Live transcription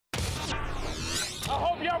I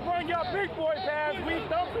hope y'all bring your big boy pads. We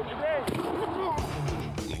thumping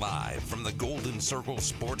today. Live from the Golden Circle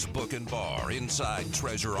Sportsbook and Bar inside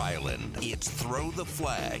Treasure Island, it's Throw the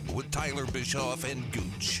Flag with Tyler Bischoff and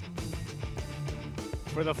Gooch.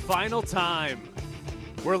 For the final time,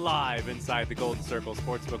 we're live inside the Golden Circle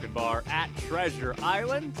Sportsbook and Bar at Treasure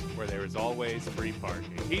Island, where there is always free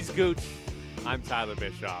parking. He's Gooch. I'm Tyler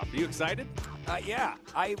Bischoff. Are you excited? Yeah.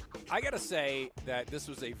 I got to say that this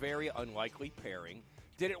was a very unlikely pairing.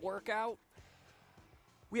 Did it work out?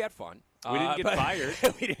 We had fun. We didn't get fired.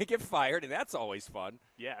 We didn't get fired, and that's always fun.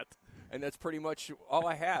 Yet. And that's pretty much all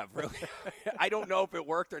I have, really. I don't know if it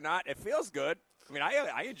worked or not. It feels good. I mean,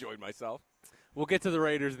 I enjoyed myself. We'll get to the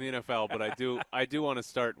Raiders in the NFL, but I do want to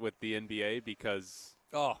start with the NBA because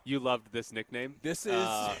you loved this nickname. This is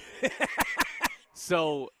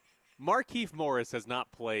so Markieff Morris has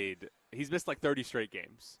not played. He's missed like 30 straight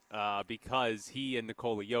games because he and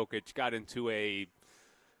Nikola Jokic got into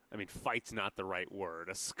fight's not the right word,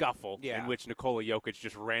 a scuffle in which Nikola Jokic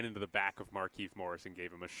just ran into the back of Markieff Morris and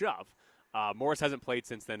gave him a shove. Morris hasn't played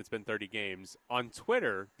since then. It's been 30 games. On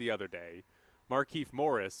Twitter the other day, Markieff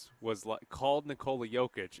Morris called Nikola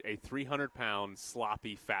Jokic a 300-pound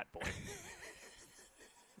sloppy fat boy.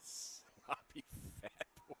 Sloppy fat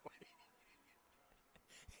boy.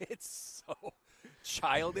 It's so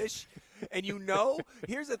childish. And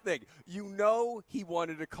here's the thing. He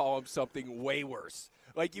wanted to call him something way worse.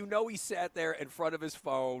 Like, he sat there in front of his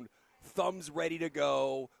phone, thumbs ready to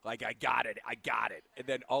go, like, I got it. And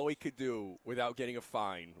then all he could do without getting a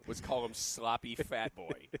fine was call him sloppy fat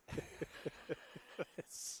boy.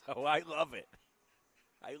 So I love it.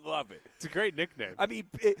 It's a great nickname. I mean,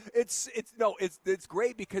 it's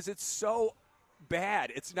great because it's so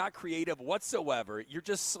bad. It's not creative whatsoever. You're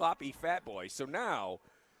just sloppy fat boy. So now,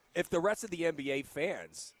 if the rest of the NBA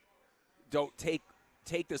fans don't take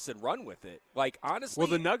this and run with it, like, honestly. Well,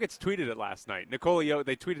 the Nuggets tweeted it last night. They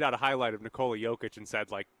tweeted out a highlight of Nikola Jokic and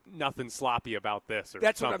said, like, nothing sloppy about this. Or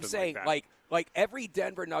that's something what I'm saying. Like every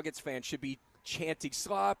Denver Nuggets fan should be chanting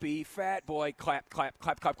sloppy fat boy, clap, clap,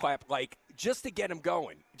 clap, clap, clap, like, just to get him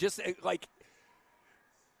going. Just like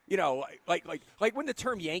when the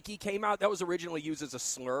term Yankee came out, that was originally used as a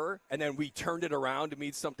slur, and then we turned it around to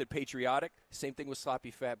mean something patriotic. Same thing with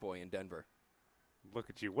sloppy fat boy in Denver. Look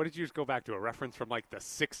at you. What did you just go back to? A reference from like the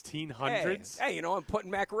 1600s? Hey, I'm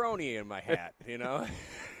putting macaroni in my hat,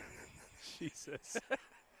 Jesus.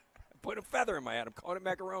 Put a feather in my hat. I'm calling it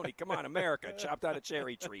macaroni. Come on, America. Chopped out a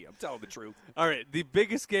cherry tree. I'm telling the truth. All right. The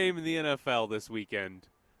biggest game in the NFL this weekend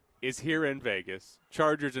is here in Vegas.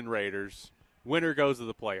 Chargers and Raiders. Winner goes to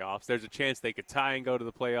the playoffs. There's a chance they could tie and go to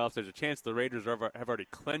the playoffs. There's a chance the Raiders have already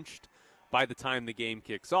clinched by the time the game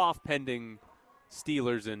kicks off, pending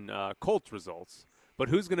Steelers and Colts results. But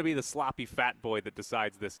who's going to be the sloppy fat boy that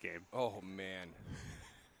decides this game? Oh, man.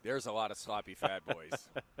 There's a lot of sloppy fat boys.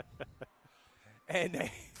 And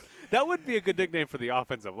that would be a good nickname for the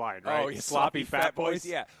offensive line, right? Oh, yeah, sloppy fat boys.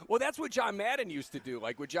 Yeah. Well, that's what John Madden used to do.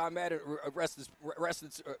 Like, with John Madden, rest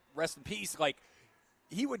in peace, like,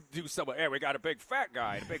 he would do something, hey, we got a big fat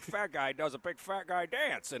guy. The big fat guy does a big fat guy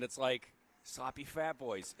dance. And it's like, sloppy fat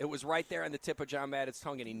boys. It was right there on the tip of John Madden's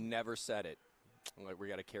tongue, and he never said it. Like, we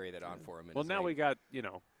got to carry that on for him. Well, now we got,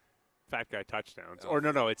 fat guy touchdowns. Or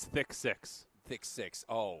no, it's thick six. Thick six.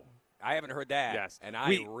 Oh, I haven't heard that. Yes. And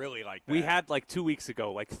I really like that. We had, 2 weeks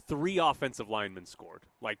ago, 3 offensive linemen scored.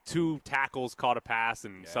 2 tackles caught a pass,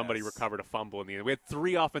 and somebody recovered a fumble in the end. We had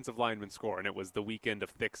 3 offensive linemen score, and it was the weekend of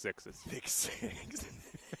thick sixes. Thick six.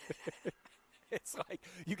 It's like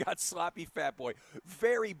you got sloppy fat boy.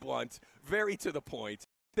 Very blunt, very to the point.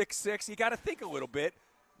 Thick six, you got to think a little bit.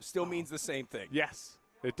 Still means the same thing. Yes,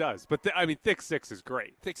 it does. But, thick six is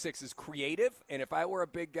great. Thick six is creative, and if I were a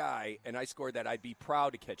big guy and I scored that, I'd be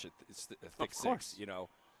proud to catch a thick six,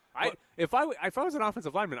 If I was an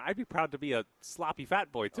offensive lineman, I'd be proud to be a sloppy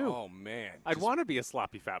fat boy, too. Oh, man. I'd want to be a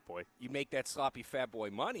sloppy fat boy. You make that sloppy fat boy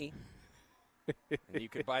money, and you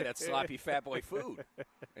could buy that sloppy fat boy food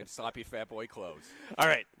and sloppy fat boy clothes. All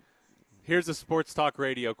right. Here's a sports talk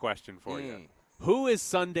radio question for you. Who is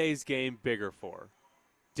Sunday's game bigger for?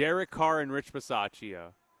 Derek Carr and Rich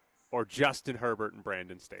Bisaccia, or Justin Herbert and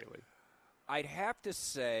Brandon Staley? I'd have to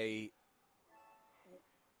say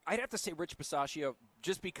Rich Bisaccia,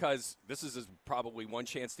 just because this is probably one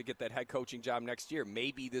chance to get that head coaching job next year.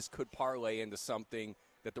 Maybe this could parlay into something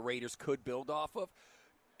that the Raiders could build off of.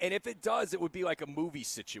 And if it does, it would be like a movie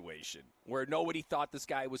situation where nobody thought this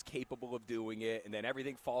guy was capable of doing it, and then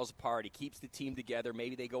everything falls apart. He keeps the team together.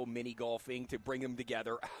 Maybe they go mini golfing to bring them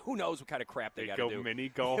together. Who knows what kind of crap they got to do? Go mini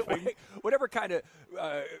golfing? whatever kind of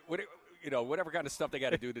whatever kind of stuff they got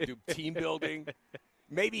to do team building.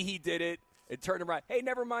 Maybe he did it, and turn around. Hey,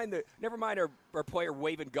 never mind our player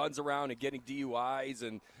waving guns around and getting DUIs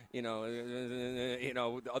and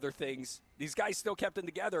other things. These guys still kept them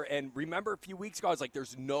together. And remember, a few weeks ago, I was like,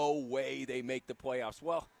 "There's no way they make the playoffs."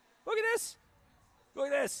 Well, look at this. Look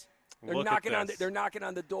at this. They're knocking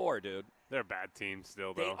on the door, dude. They're a bad team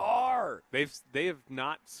still, though. They are. They have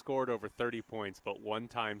not scored over 30 points, but one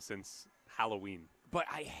time since Halloween. But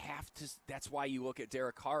I have to. That's why you look at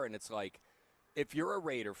Derek Carr, and it's like, if you're a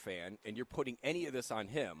Raider fan and you're putting any of this on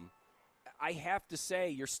him, I have to say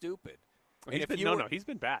you're stupid. He's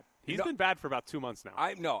been bad. He's been bad for about 2 months now.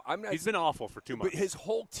 I'm not. He's been awful for 2 months. But his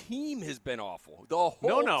whole team has been awful. The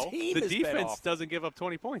whole team the has been defense awful. doesn't give up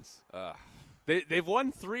 20 points. They've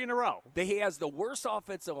won 3 in a row. He has the worst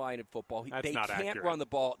offensive line in football. They can't accurate. run the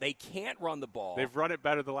ball. They can't run the ball. They've run it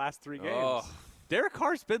better the last 3 games. Ugh. Derek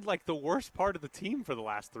Carr's been like the worst part of the team for the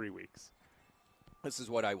last 3 weeks. This is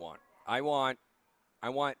what I want. I want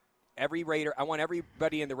every Raider. I want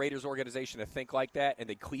everybody in the Raiders organization to think like that, and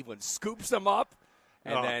then Cleveland scoops them up.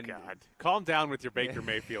 And God. Calm down with your Baker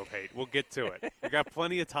Mayfield hate. We'll get to it. We got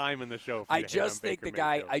plenty of time in the show for you to hate on Baker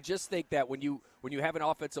Mayfield. I just think that when you have an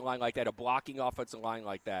offensive line like that, a blocking offensive line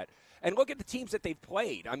like that, and look at the teams that they've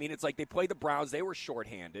played. I mean, it's like they played the Browns. They were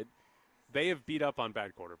shorthanded. They have beat up on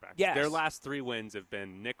bad quarterbacks. Yes. Their last 3 wins have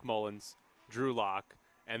been Nick Mullins, Drew Lock,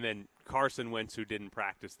 and then Carson Wentz, who didn't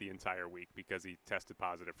practice the entire week because he tested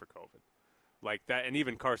positive for COVID. Like that, and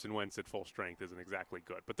even Carson Wentz at full strength isn't exactly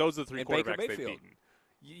good. But those are the 3 quarterbacks they've beaten.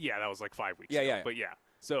 Yeah, that was like 5 weeks ago. Yeah. But yeah,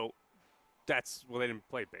 so they didn't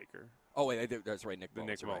play Baker. Oh, wait, that's right, Nick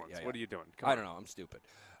Mullins. Nick Mullins. Right. Yeah. What are you doing? I don't know. I'm stupid.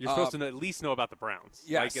 You're supposed to at least know about the Browns.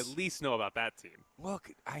 Yes. Like, at least know about that team.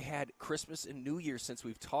 Look, I had Christmas and New Year since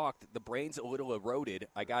we've talked. The brain's a little eroded.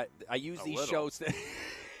 I use these shows to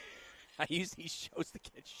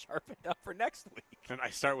get sharpened up for next week. And I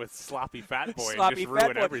start with Sloppy Fat Boy Sloppy and just Fat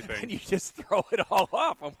ruin Boy, everything. And you just throw it all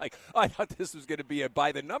off. I'm like, I thought this was going to be a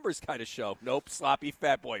by-the-numbers kind of show. Nope, Sloppy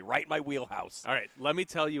Fat Boy, right in my wheelhouse. All right, let me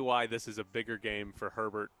tell you why this is a bigger game for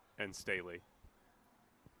Herbert and Staley.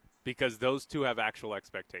 Because those two have actual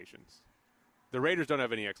expectations. The Raiders don't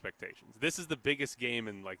have any expectations. This is the biggest game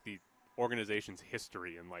in, like, the organization's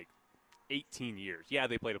history in, like, 18 years. Yeah,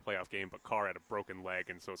 they played a playoff game, but Carr had a broken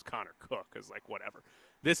leg, and so is Connor Cook. It's like, whatever.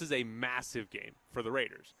 This is a massive game for the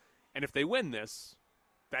Raiders. And if they win this,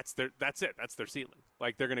 that's it. That's their ceiling.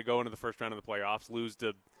 Like, they're going to go into the first round of the playoffs, lose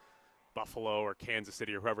to Buffalo or Kansas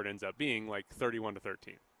City or whoever it ends up being, like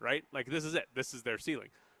 31-13, right? Like, this is it. This is their ceiling.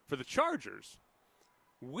 For the Chargers,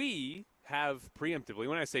 we have preemptively,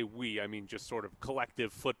 when I say we, I mean just sort of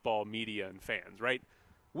collective football media and fans, right?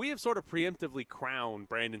 We have sort of preemptively crowned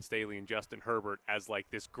Brandon Staley and Justin Herbert as like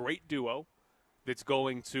this great duo that's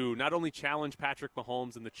going to not only challenge Patrick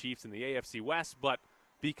Mahomes and the Chiefs in the AFC West, but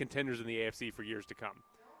be contenders in the AFC for years to come.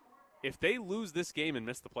 If they lose this game and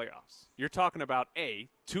miss the playoffs, you're talking about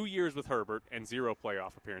 2 years with Herbert and 0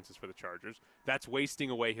 playoff appearances for the Chargers. That's wasting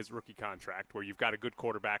away his rookie contract where you've got a good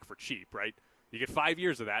quarterback for cheap, right? You get 5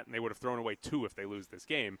 years of that, and they would have thrown away 2 if they lose this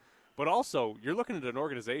game. But also, you're looking at an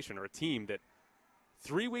organization or a team that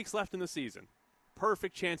 3 weeks left in the season,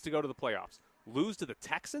 perfect chance to go to the playoffs. Lose to the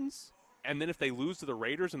Texans, and then if they lose to the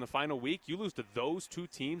Raiders in the final week, you lose to those 2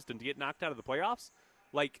 teams to get knocked out of the playoffs?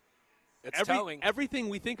 Like, everything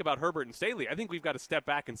we think about Herbert and Staley, I think we've got to step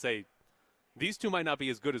back and say, these 2 might not be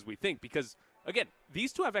as good as we think. Because, again,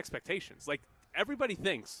 these 2 have expectations. Like, everybody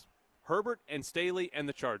thinks Herbert and Staley and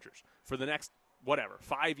the Chargers for the next,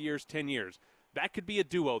 5 years, 10 years, that could be a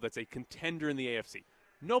duo that's a contender in the AFC.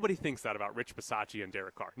 Nobody thinks that about Rich Bisaccia and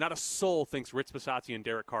Derek Carr. Not a soul thinks Rich Bisaccia and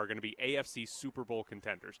Derek Carr are going to be AFC Super Bowl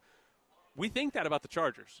contenders. We think that about the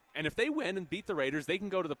Chargers. And if they win and beat the Raiders, they can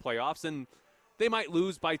go to the playoffs, and they might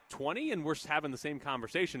lose by 20, and we're having the same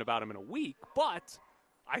conversation about them in a week. But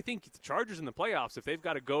I think the Chargers in the playoffs, if they've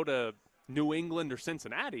got to go to New England or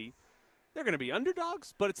Cincinnati, they're going to be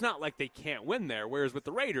underdogs, but it's not like they can't win there. Whereas with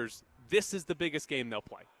the Raiders, this is the biggest game they'll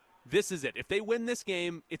play. This is it. If they win this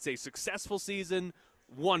game, it's a successful season.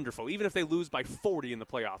 Wonderful. Even if they lose by 40 in the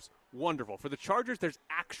playoffs, wonderful. For the Chargers, there's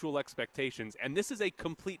actual expectations, and this is a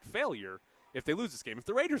complete failure if they lose this game. If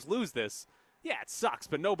the Raiders lose this, yeah, it sucks,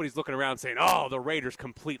 but nobody's looking around saying, oh, the Raiders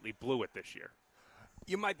completely blew it this year.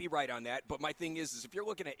 You might be right on that, but my thing is if you're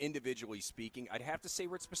looking at individually speaking, I'd have to say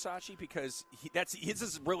Rich Bisaccia because this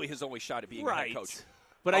is really his only shot at being a head coach.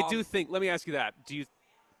 But I do think, let me ask you that.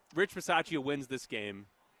 Rich Bisaccia wins this game.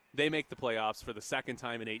 They make the playoffs for the second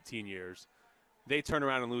time in 18 years. They turn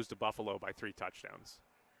around and lose to Buffalo by 3 touchdowns.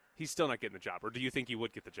 He's still not getting the job, or do you think he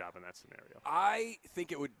would get the job in that scenario? I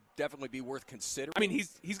think it would definitely be worth considering. I mean,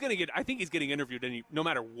 he's going to get – I think he's getting interviewed no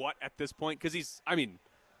matter what at this point because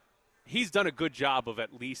he's done a good job of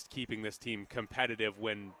at least keeping this team competitive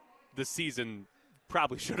when the season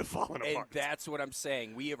probably should have fallen apart. And that's what I'm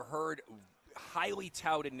saying. We have heard highly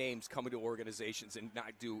touted names come into organizations and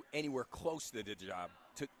not do anywhere close to the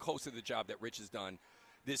job that Rich has done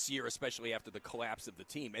this year, especially after the collapse of the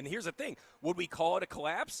team. And here's the thing: would we call it a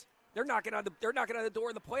collapse? They're knocking on the door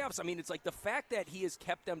in the playoffs. I mean, it's like the fact that he has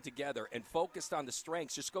kept them together and focused on the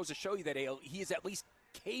strengths just goes to show you that he is at least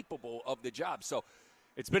capable of the job. So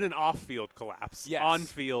it's been an off-field collapse. Yes.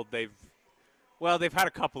 On-field, they've had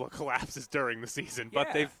a couple of collapses during the season,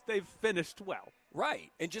 but they've finished well. Right.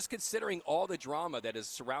 And just considering all the drama that has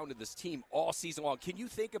surrounded this team all season long, can you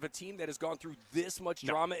think of a team that has gone through this much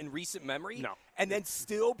drama in recent memory? No. And then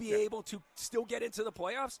still be able to still get into the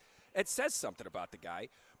playoffs? It says something about the guy.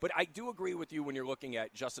 But I do agree with you when you're looking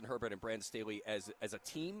at Justin Herbert and Brandon Staley as a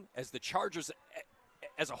team, as the Chargers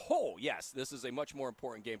as a whole. Yes, this is a much more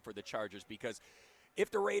important game for the Chargers because if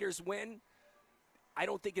the Raiders win, I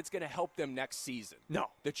don't think it's going to help them next season. No.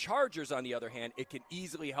 The Chargers, on the other hand, it can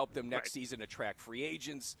easily help them next season attract free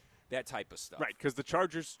agents, that type of stuff. Right, because the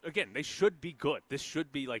Chargers, again, they should be good. This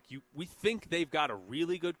should be we think they've got a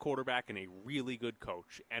really good quarterback and a really good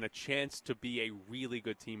coach and a chance to be a really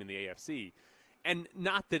good team in the AFC. And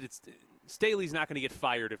not that Staley's not going to get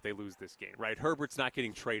fired if they lose this game, right? Herbert's not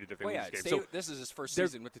getting traded if they lose this game. So this is his first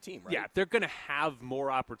season with the team, right? Yeah, they're going to have more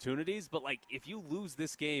opportunities, but if you lose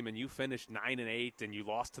this game and you finish 9-8 and you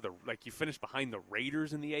lost to you finish behind the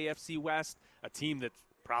Raiders in the AFC West, a team that's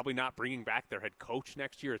probably not bringing back their head coach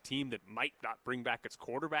next year, a team that might not bring back its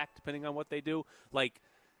quarterback depending on what they do,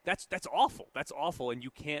 that's awful. That's awful, and you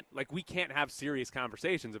can't we can't have serious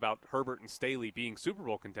conversations about Herbert and Staley being Super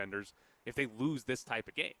Bowl contenders if they lose this type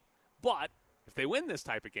of game. But if they win this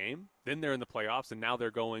type of game, then they're in the playoffs, and now they're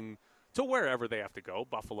going to wherever they have to go,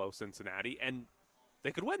 Buffalo, Cincinnati, and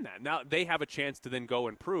they could win that. Now they have a chance to then go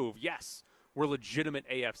and prove, yes, we're legitimate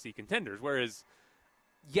AFC contenders, whereas,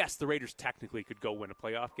 yes, the Raiders technically could go win a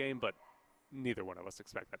playoff game, but neither one of us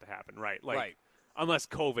expect that to happen, right? Right. Unless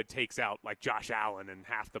COVID takes out, Josh Allen and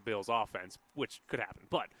half the Bills' offense, which could happen.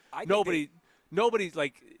 But nobody's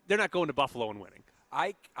they're not going to Buffalo and winning.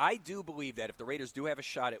 I do believe that if the Raiders do have a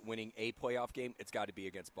shot at winning a playoff game, it's got to be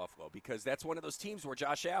against Buffalo because that's one of those teams where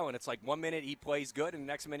Josh Allen, it's 1 minute he plays good and the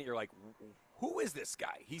next minute you're like, who is this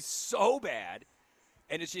guy? He's so bad,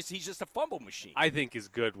 and he's just a fumble machine. I think his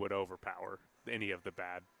good would overpower any of the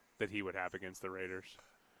bad that he would have against the Raiders.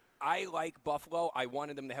 I like Buffalo. I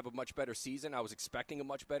wanted them to have a much better season. I was expecting a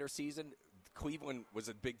much better season. Cleveland was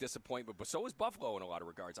a big disappointment, but so was Buffalo in a lot of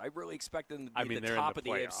regards. I really expected them to be at the top of the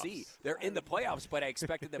AFC. They're in the playoffs, but I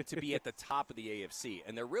expected them to be at the top of the AFC,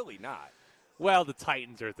 and they're really not. Well, the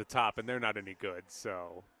Titans are at the top, and they're not any good,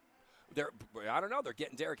 so. I don't know. They're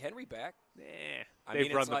getting Derrick Henry back.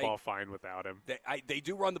 They've run the ball fine without him. They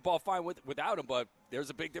do run the ball fine without him, but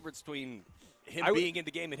there's a big difference between him being in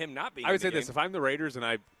the game and him not being in the game. I would say this. If I'm the Raiders and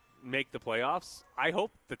I make the playoffs, I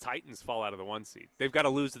hope the Titans fall out of the 1 seed. They've got to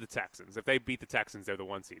lose to the Texans. If they beat the Texans, they're the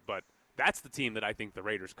 1 seed. But that's the team that I think the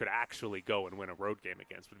Raiders could actually go and win a road game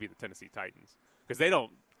against would be the Tennessee Titans. Because they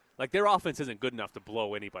don't their offense isn't good enough to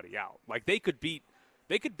blow anybody out. They could beat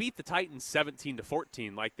the Titans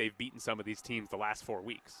 17-14 like they've beaten some of these teams the last 4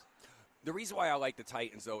 weeks. The reason why I like the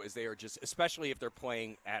Titans, though, is they are just, especially if they're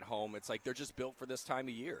playing at home, it's they're just built for this time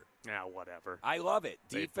of year. Yeah, whatever. I love it.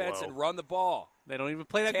 Defense and run the ball. They don't even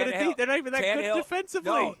play that good. They're not even that good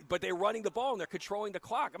defensively. No, but they're running the ball and they're controlling the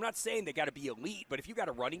clock. I'm not saying they got to be elite, but if you got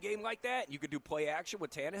a running game like that, and you could do play action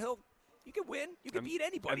with Tannehill, you could win. You could beat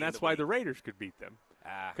anybody. And that's why the Raiders could beat them.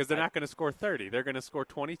 Because they're not going to score 30. They're going to score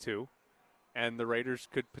 22. And the Raiders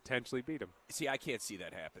could potentially beat them. See, I can't see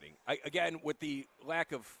that happening. Again, with the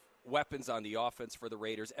lack of weapons on the offense for the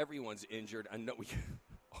Raiders, everyone's injured. I know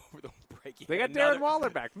over the break. They got Darren Waller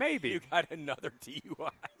back, maybe. You got another DUI.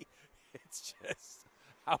 It's just,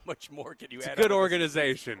 how much more can you add? It's a good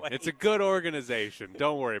organization. It's a good organization.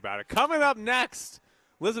 Don't worry about it. Coming up next,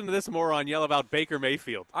 listen to this moron yell about Baker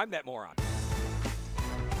Mayfield. I'm that moron.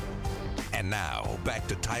 And now, back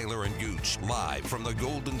to Tyler and Gooch, live from the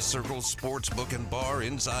Golden Circle Sportsbook and Bar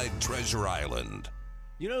inside Treasure Island.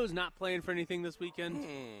 You know who's not playing for anything this weekend?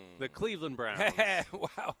 The Cleveland Browns.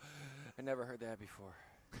 Wow. I never heard that before.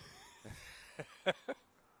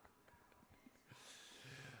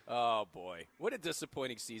 Oh, boy. What a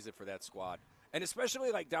disappointing season for that squad. And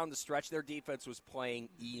especially down the stretch, their defense was playing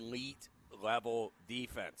elite-level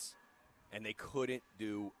defense. And they couldn't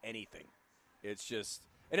do anything. It's just...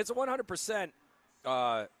 And it's a 100%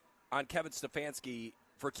 on Kevin Stefanski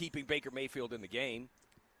for keeping Baker Mayfield in the game.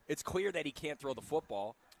 It's clear that he can't throw the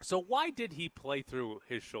football. So why did he play through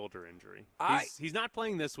his shoulder injury? He's not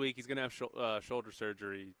playing this week. He's going to have shoulder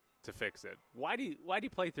surgery to fix it. Why do you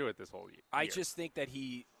play through it this whole year? I just think that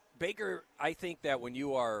Baker, I think that when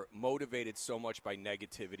you are motivated so much by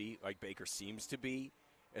negativity, like Baker seems to be,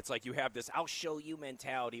 it's like you have this "I'll show you"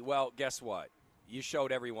 mentality. Well, guess what? You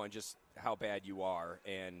showed everyone just how bad you are,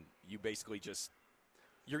 and you basically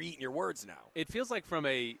you're eating your words now. It feels like from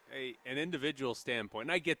an individual standpoint,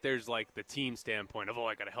 and I get there's like the team standpoint of,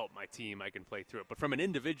 I got to help my team, I can play through it. But from an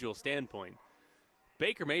individual standpoint,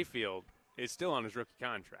 Baker Mayfield is still on his rookie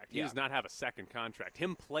contract. He does not have a second contract.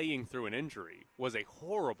 Him playing through an injury was a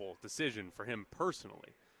horrible decision for him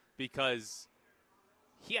personally because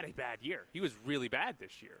he had a bad year. He was really bad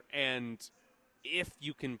this year. And if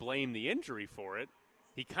you can blame the injury for it,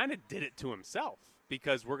 he kind of did it to himself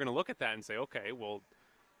because we're going to look at that and say, okay, well,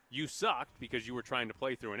 you sucked because you were trying to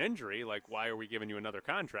play through an injury. Like, why are we giving you another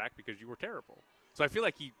contract? Because you were terrible. So I feel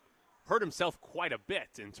like he hurt himself quite a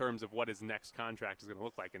bit in terms of what his next contract is going to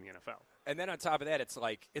look like in the NFL. And then on top of that, it's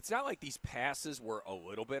not like these passes were a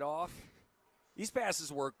little bit off. These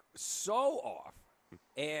passes were so off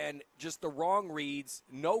and just the wrong reads,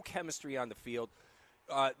 no chemistry on the field.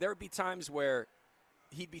 There would be times where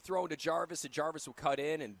he'd be throwing to Jarvis, and Jarvis would cut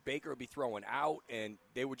in, and Baker would be throwing out, and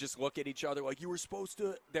they would just look at each other like, you were supposed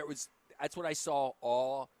to. That's what I saw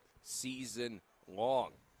all season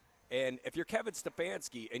long. And if you're Kevin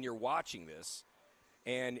Stefanski and you're watching this,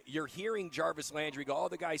 and you're hearing Jarvis Landry go,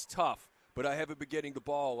 the guy's tough, but I haven't been getting the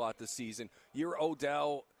ball a lot this season. You're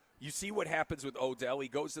Odell. You see what happens with Odell. He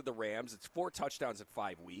goes to the Rams. It's 4 touchdowns in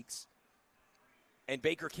 5 weeks. And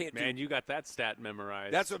Baker can't Man, you got that stat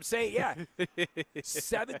memorized. That's what I'm saying, yeah.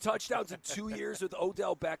 7 touchdowns in 2 years with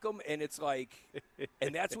Odell Beckham, and it's like,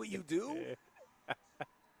 and that's what you do?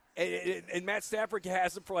 And Matt Stafford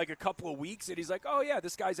has him for like a couple of weeks, and he's like, oh, yeah,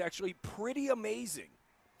 this guy's actually pretty amazing.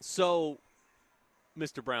 So,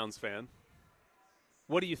 Mr. Browns fan,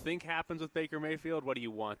 what do you think happens with Baker Mayfield? What do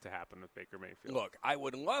you want to happen with Baker Mayfield? Look, I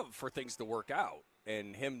would love for things to work out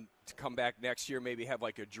and him to come back next year, maybe have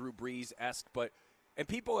like a Drew Brees-esque, and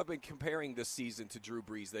people have been comparing this season to Drew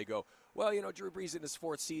Brees. They go, well, Drew Brees in his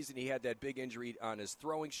 4th season, he had that big injury on his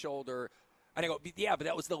throwing shoulder. And I go, yeah, but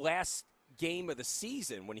that was the last game of the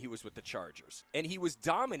season when he was with the Chargers. And he was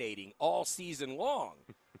dominating all season long.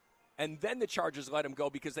 And then the Chargers let him go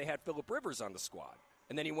because they had Phillip Rivers on the squad.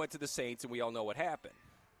 And then he went to the Saints, and we all know what happened.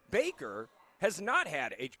 Baker has not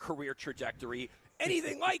had a career trajectory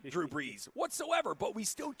anything like Drew Brees whatsoever, but we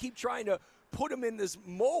still keep trying to put him in this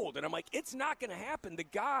mold. And I'm like, it's not going to happen. The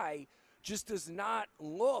guy just does not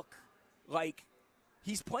look like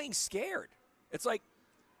he's playing scared. It's like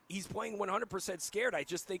he's playing 100% scared. I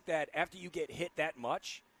just think that after you get hit that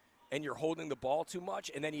much and you're holding the ball too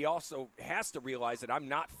much, and then he also has to realize that I'm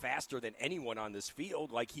not faster than anyone on this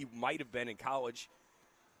field like he might have been in college.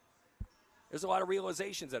 There's a lot of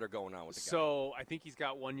realizations that are going on with the guy. So I think he's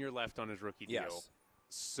got 1 year left on his rookie deal. Yes.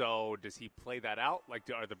 So does he play that out? Like,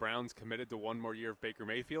 are the Browns committed to 1 more year of Baker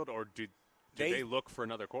Mayfield, or do they look for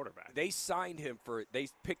another quarterback? They signed him they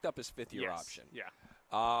picked up his 5th-year option. Yeah.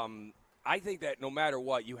 I think that no matter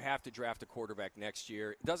what, you have to draft a quarterback next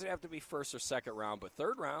year. It doesn't have to be 1st or 2nd round, but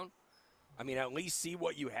 3rd round. I mean, at least see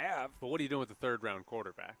what you have. But what are you doing with the 3rd-round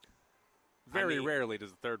quarterback? Very rarely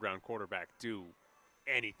does the 3rd-round quarterback do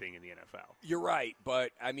anything in the NFL. You're right,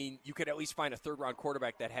 but, I mean, you could at least find a 3rd-round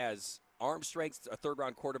quarterback that has arm strength, a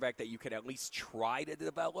 3rd-round quarterback that you could at least try to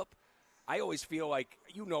develop. I always feel like,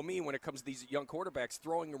 me, when it comes to these young quarterbacks,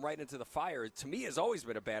 throwing them right into the fire, to me, has always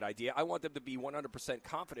been a bad idea. I want them to be 100%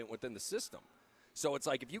 confident within the system. So it's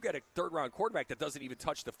like if you get a 3rd-round quarterback that doesn't even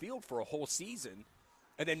touch the field for a whole season,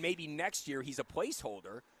 and then maybe next year he's a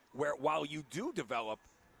placeholder, where while you do develop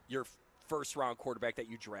your 1st-round quarterback that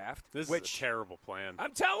you draft. This is a terrible plan.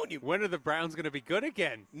 I'm telling you. When are the Browns going to be good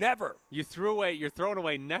again? Never. You're throwing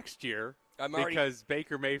away next year because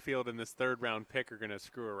Baker Mayfield and this 3rd-round pick are going to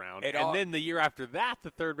screw around. And then the year after that,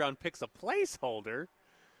 the 3rd-round pick's a placeholder.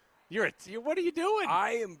 What are you doing?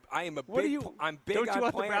 I'm big on planning. Don't you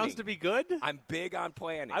want the Browns to be good? I'm big on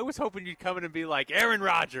planning. I was hoping you'd come in and be like Aaron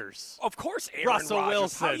Rodgers. Of course, Russell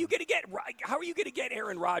Wilson. How are you going to get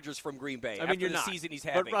Aaron Rodgers from Green Bay after the season he's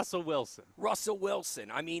having? But Russell Wilson.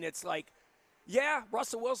 I mean, it's like, yeah,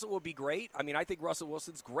 Russell Wilson will be great. I mean, I think Russell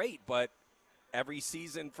Wilson's great, but every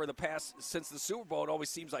season since the Super Bowl, it always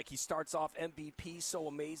seems like he starts off MVP so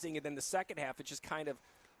amazing, and then the second half it just kind of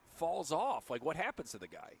falls off. Like, what happens to the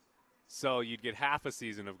guy? So you'd get half a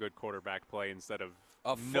season of good quarterback play instead of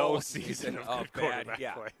no season of good quarterback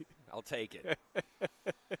play. I'll take it.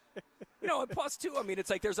 And plus, too, I mean, it's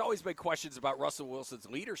like there's always been questions about Russell Wilson's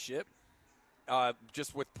leadership.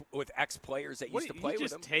 just with ex-players that used to play with him. You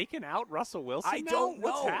just taking out Russell Wilson I now? don't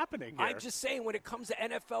know. What's happening here? I'm just saying, when it comes to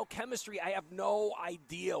NFL chemistry, I have no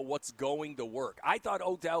idea what's going to work. I thought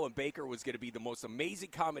Odell and Baker was going to be the most amazing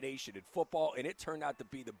combination in football, and it turned out to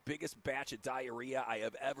be the biggest batch of diarrhea I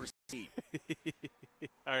have ever seen.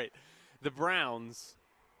 All right. The Browns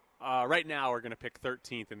right now are going to pick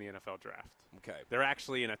 13th in the NFL draft. Okay. They're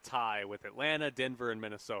actually in a tie with Atlanta, Denver, and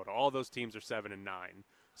Minnesota. All those teams are 7 and 9.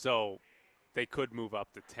 So they could move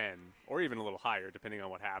up to 10 or even a little higher depending on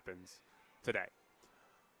what happens today.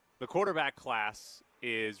 The quarterback class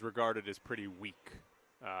is regarded as pretty weak.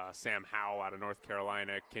 Sam Howell out of North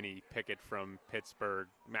Carolina, Kenny Pickett from Pittsburgh,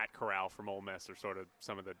 Matt Corral from Ole Miss are sort of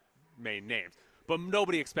some of the main names. But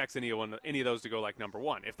nobody expects any of those to go like number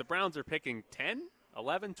one. If the Browns are picking 10,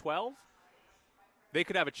 11, 12, they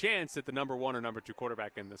could have a chance at the number 1 or number 2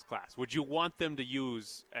 quarterback in this class. Would you want them to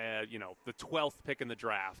use, the 12th pick in the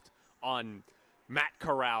draft on Matt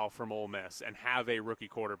Corral from Ole Miss and have a rookie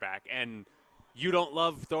quarterback? And you don't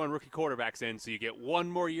love throwing rookie quarterbacks in, so you get one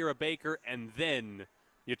more year of Baker, and then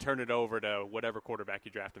you turn it over to whatever quarterback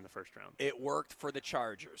you draft in the first round. It worked for the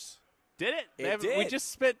Chargers. Did it? It did. We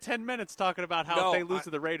just spent 10 minutes talking about how if they lose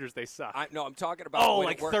to the Raiders, they suck. I'm talking about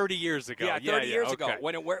like 30 years ago. Yeah, 30 years ago. Okay.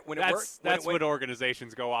 When it worked. That's what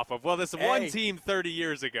organizations go off of. Well, this one team 30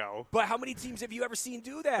 years ago. But how many teams have you ever seen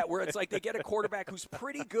do that, where it's like they get a quarterback who's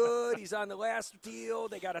pretty good, he's on the last deal,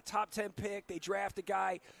 they got a top 10 pick, they draft a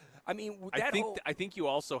guy. I mean, I think you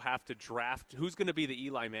also have to draft who's going to be the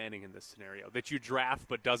Eli Manning in this scenario that you draft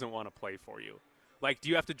but doesn't want to play for you. Like, do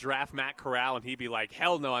you have to draft Matt Corral and he'd be like,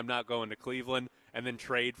 hell no, I'm not going to Cleveland, and then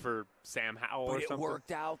trade for Sam Howell or something? It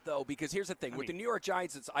worked out, though, because here's the thing. With the New York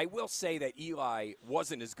Giants, I will say that Eli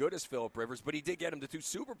wasn't as good as Phillip Rivers, but he did get him to 2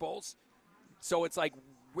 Super Bowls. So it's like,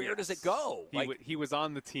 where does it go? He was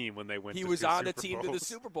on the team when they went to 2 Super Bowls. He was on the team to the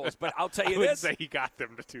Super Bowls. But I'll tell you I would this. say he got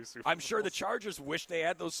them to 2 Super Bowls. I'm sure the Chargers wish they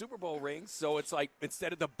had those Super Bowl rings. So it's like,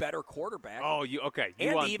 instead of the better quarterback. Oh, okay.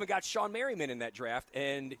 They even got Sean Merriman in that draft.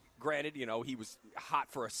 And granted, he was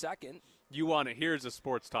hot for a second. Here's a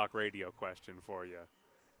sports talk radio question for you.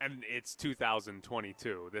 And it's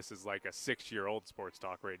 2022. This is like a 6-year-old sports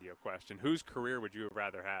talk radio question. Whose career would you have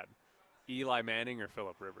rather had? Eli Manning or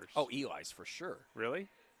Phillip Rivers? Oh, Eli's for sure. Really?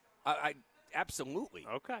 I absolutely.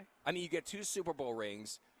 Okay. I mean, you get 2 Super Bowl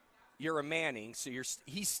rings. You're a Manning, so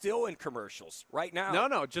he's still in commercials right now.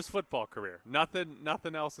 No, just football career. Nothing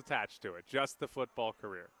else attached to it. Just the football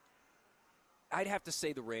career. I'd have to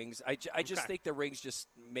say the rings. I just think the rings just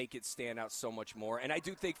make it stand out so much more. And I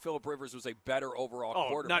do think Phillip Rivers was a better overall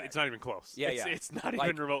quarterback. It's not even close. Yeah, It's not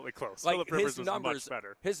even remotely close. Phillip Rivers was much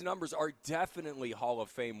better. His numbers are definitely Hall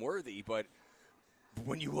of Fame worthy, but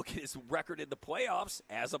when you look at his record in the playoffs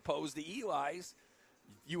as opposed to Eli's,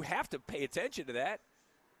 you have to pay attention to that.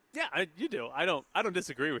 Yeah, you do. I don't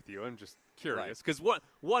disagree with you. I'm just curious because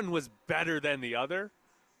one was better than the other.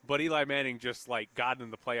 But Eli Manning just, got in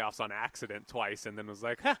the playoffs on accident twice and then was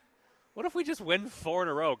like, what if we just win 4 in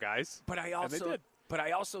a row, guys? But I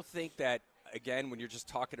also think that, again, when you're just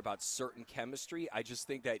talking about certain chemistry, I just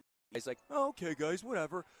think that it's like, oh, okay, guys,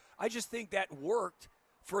 whatever. I just think that worked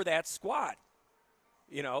for that squad.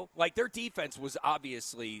 Their defense was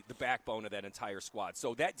obviously the backbone of that entire squad.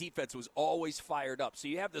 So that defense was always fired up. So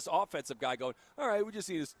you have this offensive guy going, all right, we just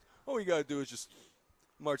need this. All we got to do is just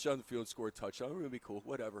march down the field and score a touchdown. We're going to be cool.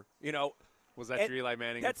 Whatever. Was that your Eli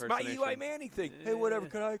Manning That's impersonation? my Eli Manning thing. Hey, whatever.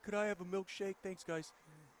 Could I have a milkshake? Thanks, guys.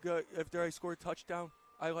 After I score a touchdown,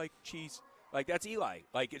 I like cheese. That's Eli.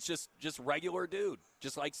 It's just regular dude.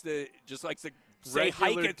 Just likes to say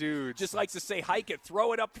hike it. Dudes. Just likes to say hike it.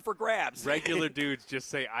 Throw it up for grabs. Regular dudes just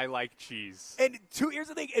say I like cheese. And here's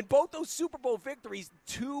the thing. In both those Super Bowl victories,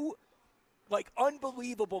 2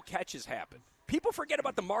 unbelievable catches happened. People forget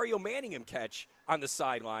about the Mario Manningham catch on the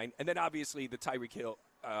sideline, and then obviously the Tyreek Hill.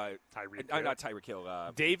 Not Tyreek Hill.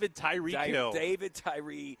 David Tyreek Hill. David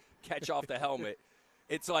Tyree catch off the helmet.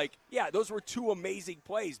 It's those were 2 amazing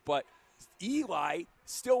plays, but Eli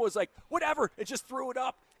still was like, whatever, and just threw it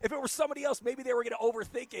up. If it were somebody else, maybe they were going to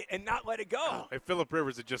overthink it and not let it go. Oh, if Phillip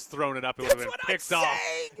Rivers had just thrown it up, it would have been picked off.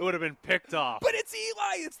 It would have been picked off. But it's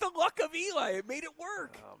Eli. It's the luck of Eli. It made it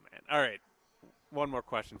work. Oh, man. All right. One more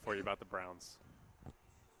question for you about the Browns.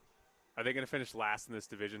 Are they going to finish last in this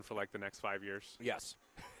division for the next 5 years? Yes.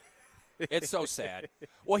 It's so sad.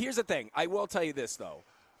 Well, here's the thing. I will tell you this, though.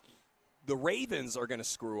 The Ravens are going to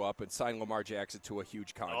screw up and sign Lamar Jackson to a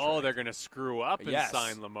huge contract. Oh, they're going to screw up and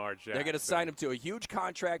sign Lamar Jackson. They're going to sign him to a huge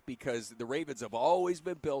contract because the Ravens have always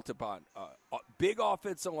been built upon a big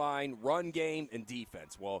offensive line, run game, and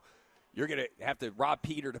defense. Well, you're going to have to rob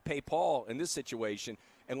Peter to pay Paul in this situation.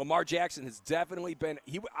 And Lamar Jackson has definitely been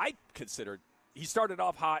 – I consider he started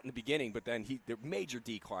off hot in the beginning, but then the major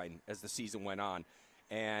decline as the season went on.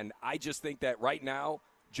 And I just think that right now,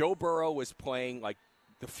 Joe Burrow is playing like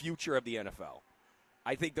the future of the NFL.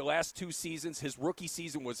 I think the last 2 seasons, his rookie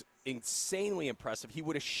season was insanely impressive. He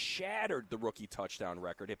would have shattered the rookie touchdown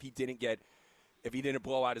record if he didn't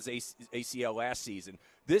blow out his ACL last season.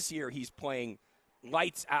 This year, he's playing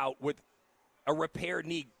lights out with a repaired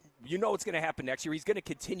knee. You know what's going to happen next year. He's going to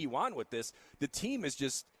continue on with this. The team is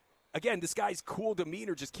just, again, this guy's cool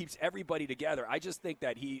demeanor just keeps everybody together. I just think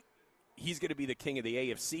that he's going to be the king of the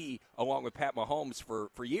AFC along with Pat Mahomes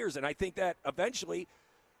for years. And I think that eventually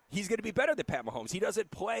he's going to be better than Pat Mahomes. He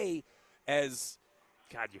doesn't play as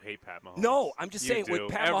 – God, you hate Pat Mahomes. No, I'm just saying with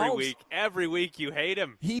Pat Mahomes. Every week you hate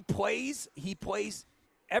him. He plays.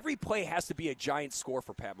 Every play has to be a giant score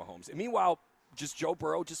for Pat Mahomes. And meanwhile, just Joe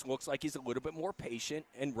Burrow just looks like he's a little bit more patient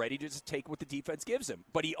and ready to just take what the defense gives him.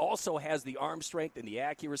 But he also has the arm strength and the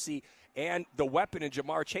accuracy and the weapon in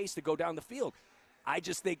Jamar Chase to go down the field. I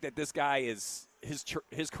just think that this guy is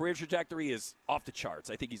his career trajectory is off the charts.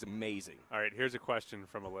 I think he's amazing. All right, here's a question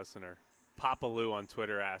from a listener. Papa Lou on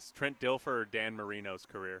Twitter asks, Trent Dilfer or Dan Marino's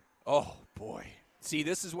career? Oh, boy. See,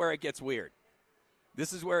 this is where it gets weird.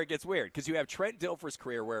 Because you have Trent Dilfer's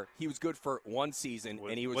career where he was good for 1 season,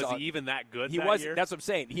 and he was he even that good? He that was. Year? That's what I'm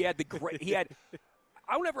saying.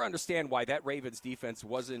 I'll never understand why that Ravens defense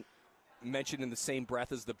wasn't mentioned in the same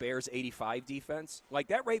breath as the Bears' '85 defense. Like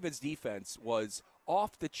that Ravens defense was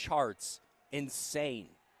off the charts, insane.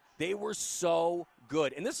 They were so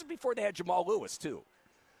good, and this is before they had Jamal Lewis too.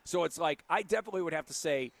 So it's like I definitely would have to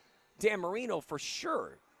say Dan Marino for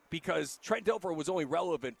sure because Trent Dilfer was only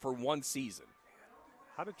relevant for 1 season.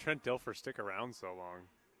 How did Trent Dilfer stick around so long?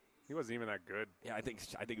 He wasn't even that good. Yeah, I think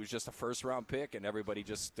it was just a first-round pick, and everybody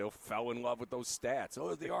just still fell in love with those stats.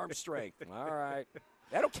 Oh, the arm strength. All right.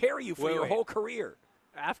 That'll carry you for your whole career.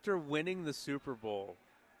 After winning the Super Bowl,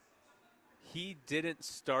 he didn't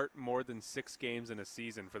start more than 6 games in a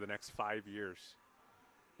season for the next 5 years.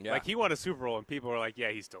 Yeah. Like, he won a Super Bowl, and people were like,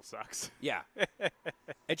 yeah, he still sucks. Yeah.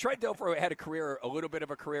 And Trent Dilfer had a little bit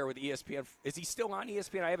of a career with ESPN. Is he still on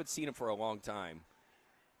ESPN? I haven't seen him for a long time.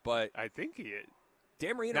 But I think he is.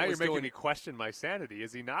 Dan Marino now you're making me question my sanity.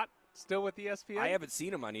 Is he not still with ESPN? I haven't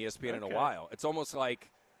seen him on ESPN in a while. It's almost like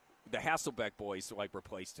the Hasselbeck boys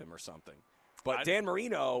replaced him or something. But Dan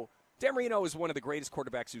Marino is one of the greatest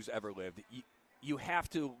quarterbacks who's ever lived. You have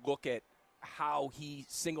to look at how he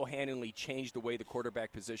single-handedly changed the way the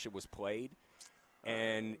quarterback position was played.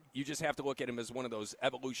 And you just have to look at him as one of those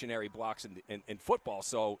evolutionary blocks in football.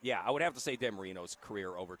 So, yeah, I would have to say Dan Marino's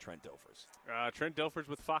career over Trent Dilfer's. Trent Dilfer's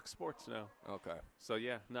with Fox Sports now. Okay. So,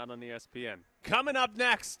 yeah, not on ESPN. Coming up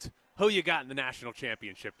next, who you got in the national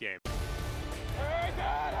championship game?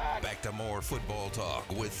 Back to more football talk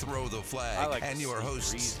with Throw the Flag and your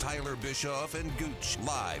hosts Tyler Bischoff and Gooch,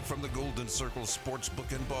 live from the Golden Circle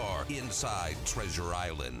Sportsbook and Bar inside Treasure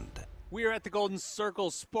Island. We are at the Golden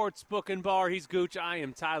Circle Sportsbook and Bar. He's Gooch. I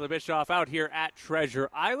am Tyler Bischoff out here at Treasure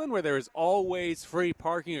Island, where there is always free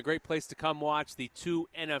parking. A great place to come watch the 2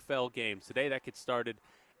 NFL games. Today, that gets started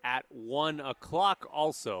at 1 o'clock.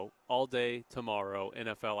 Also, all day tomorrow,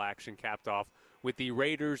 NFL action capped off with the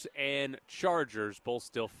Raiders and Chargers, both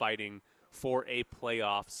still fighting for a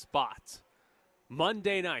playoff spot.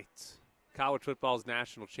 Monday night, college football's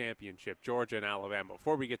national championship, Georgia and Alabama.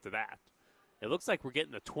 Before we get to that, it looks like we're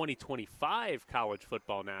getting the 2025 college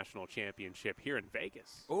football national championship here in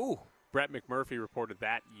Vegas. Ooh. Brett McMurphy reported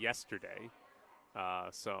that yesterday.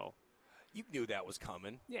 So you knew that was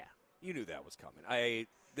coming. Yeah. You knew that was coming.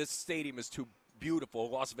 This stadium is too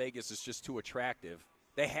beautiful. Las Vegas is just too attractive.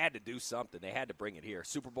 They had to do something. They had to bring it here.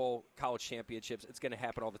 Super Bowl, college championships, it's going to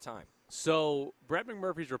happen all the time. So Brett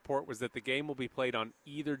McMurphy's report was that the game will be played on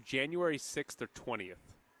either January 6th or 20th.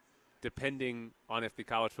 Depending on if the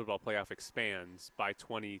college football playoff expands by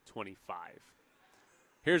 2025.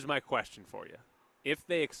 Here's my question for you. If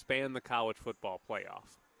they expand the college football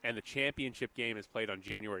playoff and the championship game is played on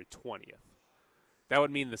January 20th, that would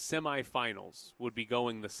mean the semifinals would be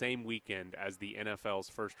going the same weekend as the NFL's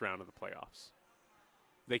first round of the playoffs.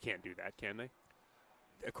 They can't do that, can they?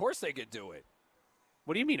 Of course they could do it.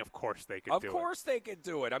 What do you mean, of course they could do it? Of course they could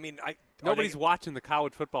do it. I mean, nobody's watching the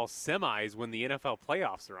college football semis when the NFL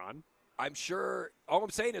playoffs are on. I'm sure. All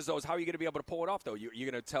I'm saying is, though, how are you going to be able to pull it off, though? You're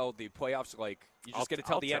going to tell the playoffs, you're just going to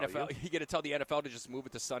tell the NFL. You're going to tell the NFL to just move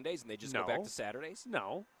it to Sundays and they just go back to Saturdays?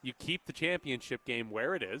 No. You keep the championship game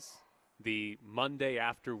where it is, the Monday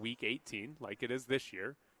after Week 18, like it is this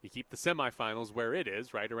year. You keep the semifinals where it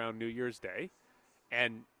is, right around New Year's Day,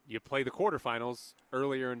 and you play the quarterfinals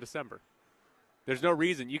earlier in December. There's no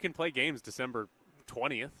reason. You can play games December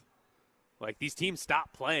 20th. Like, these teams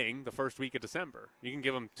stop playing the first week of December. You can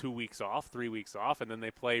give them 2 weeks off, 3 weeks off, and then they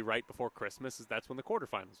play right before Christmas. That's when the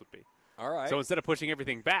quarterfinals would be. All right. So instead of pushing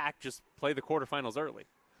everything back, just play the quarterfinals early.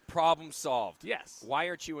 Problem solved. Yes. Why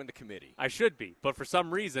aren't you in the committee? I should be. But for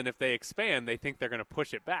some reason, if they expand, they think they're going to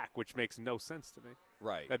push it back, which makes no sense to me.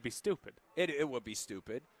 Right. That'd be stupid. It would be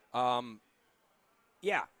stupid.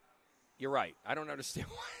 Yeah, you're right. I don't understand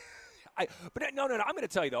why. But no. I'm going to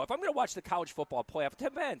tell you, though, if I'm going to watch the college football playoff, it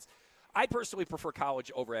depends. I personally prefer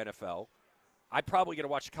college over NFL. I'm probably going to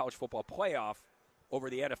watch the college football playoff over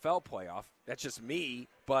the NFL playoff. That's just me.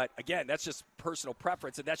 But, again, that's just personal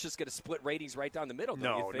preference, and that's just going to split ratings right down the middle,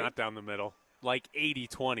 don't you think? No, not down the middle. Like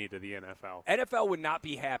 80-20 to the NFL. NFL would not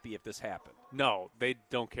be happy if this happened. No, they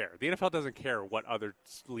don't care. The NFL doesn't care what other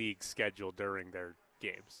leagues schedule during their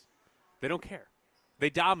games. They don't care. They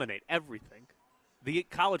dominate everything. The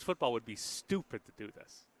college football would be stupid to do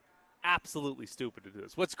this. Absolutely stupid to do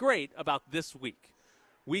this. What's great about this week,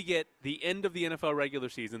 we get the end of the NFL regular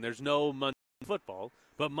season. There's no Monday Night Football,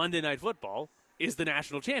 but Monday Night Football is the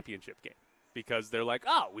national championship game because they're like,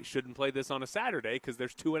 oh, we shouldn't play this on a Saturday because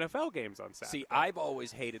there's 2 NFL games on Saturday. See, I've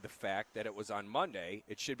always hated the fact that it was on Monday.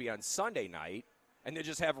 It should be on Sunday night, and then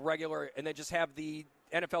just have the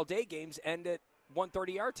NFL day games end at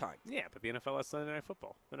 1:30 our time. Yeah, but the NFL has Sunday Night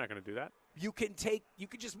Football. They're not going to do that. You could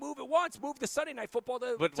just move it once. Move the Sunday Night Football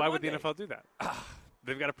to But why Monday. would the NFL do that?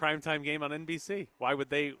 They've got a primetime game on NBC. Why would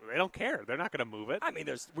they? They don't care. They're not going to move it. I mean,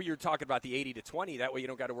 you're talking about the 80-20. That way you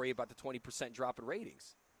don't got to worry about the 20% drop in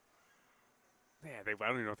ratings. Yeah, I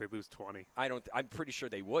don't even know if they lose 20. I'm pretty sure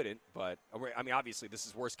they wouldn't, but I mean, obviously this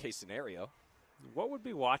is worst case scenario. What would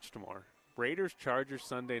be watched more? Raiders, Chargers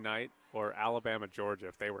Sunday night, or Alabama, Georgia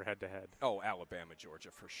if they were head-to-head? Oh, Alabama, Georgia,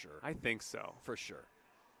 for sure. I think so. For sure.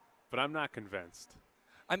 But I'm not convinced.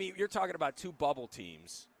 I mean, you're talking about 2 bubble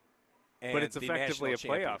teams. And but it's the effectively a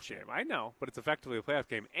national playoff championship. game. I know, but it's effectively a playoff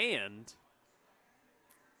game. And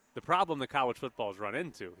the problem that college football has run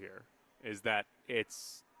into here is that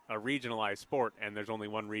it's a regionalized sport, and there's only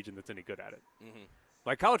one region that's any good at it. Mm-hmm.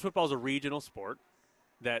 Like, college football is a regional sport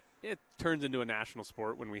that it turns into a national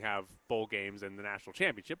sport when we have bowl games and the national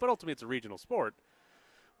championship, but ultimately it's a regional sport,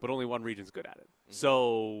 but only one region's good at it. Mm-hmm.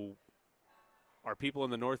 So are people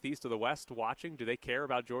in the Northeast or the West watching? Do they care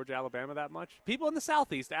about Georgia, Alabama that much? People in the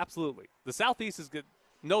Southeast, absolutely. The Southeast is good.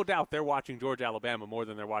 No doubt they're watching Georgia, Alabama more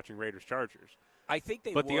than they're watching Raiders, Chargers. I think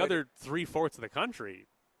they But would. the other 3/4 of the country.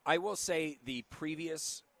 I will say the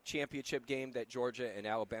previous championship game that Georgia and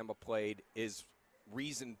Alabama played is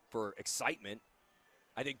reason for excitement.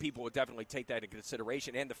 I think people would definitely take that into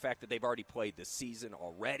consideration, and the fact that they've already played this season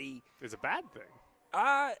already Is a bad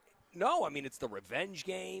thing. No, I mean, it's the revenge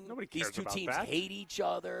game. Nobody cares These two about teams that. hate each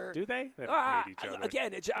other. Do they? They don't hate each other.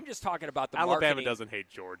 Again, I'm just talking about the Alabama marketing. doesn't hate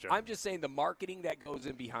Georgia. I'm just saying the marketing that goes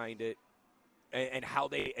in behind it, and how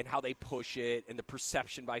they push it, and the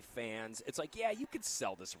perception by fans. It's like, yeah, you could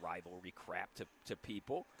sell this rivalry crap to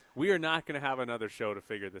people. We are not going to have another show to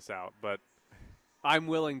figure this out, but I'm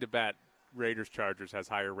willing to bet Raiders-Chargers has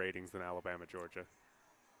higher ratings than Alabama-Georgia.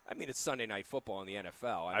 I mean, it's Sunday Night Football in the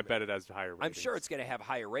NFL. I bet it has higher ratings. I'm sure it's going to have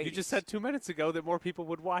higher ratings. You just said 2 minutes ago that more people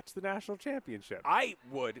would watch the national championship. I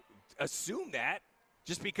would assume that,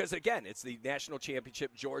 just because, again, it's the national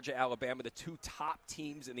championship, Georgia, Alabama, the 2 top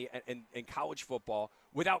teams in college football,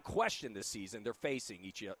 without question this season, they're facing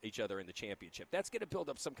each other in the championship. That's going to build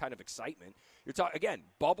up some kind of excitement. You're talking, again,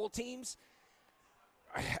 bubble teams,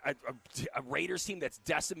 a Raiders team that's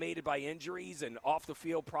decimated by injuries and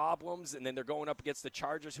off-the-field problems, and then they're going up against the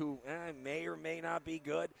Chargers, who may or may not be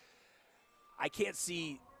good. I can't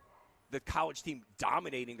see the college team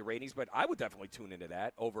dominating the ratings, but I would definitely tune into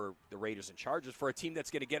that over the Raiders and Chargers for a team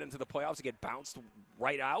that's going to get into the playoffs and get bounced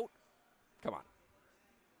right out. Come on.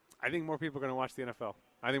 I think more people are going to watch the NFL.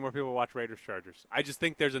 I think more people will watch Raiders-Chargers. I just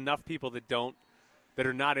think there's enough people that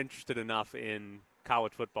are not interested enough in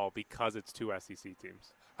college football because it's 2 SEC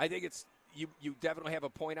teams. I think it's you definitely have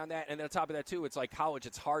a point on that, and then on top of that too, it's like college.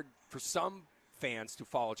 It's hard for some fans to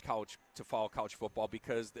follow college football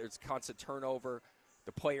because there's constant turnover.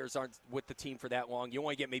 The players aren't with the team for that long. You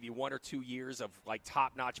only get maybe 1 or 2 years of like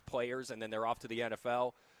top-notch players, and then they're off to the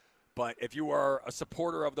NFL. But if you are a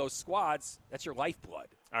supporter of those squads, that's your lifeblood.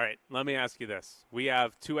 All right, let me ask you this. We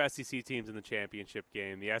have 2 SEC teams in the championship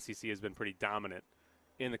game. The SEC has been pretty dominant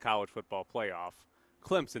in the college football playoff.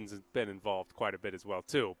 Clemson's been involved quite a bit as well,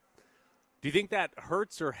 too. Do you think that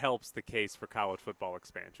hurts or helps the case for college football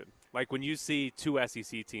expansion? Like when you see 2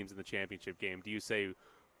 SEC teams in the championship game, do you say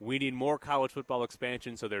we need more college football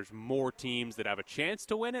expansion so there's more teams that have a chance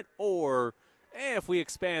to win it? Or if we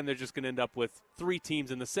expand, they're just going to end up with 3 teams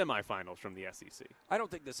in the semifinals from the SEC? I don't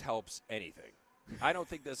think this helps anything. I don't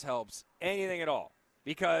think this helps anything at all.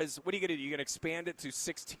 Because what are you going to do? You're going to expand it to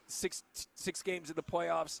six games in the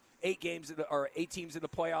playoffs, 8 teams in the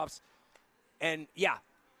playoffs. And, yeah,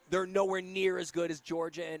 they're nowhere near as good as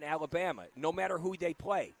Georgia and Alabama, no matter who they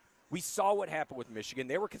play. We saw what happened with Michigan.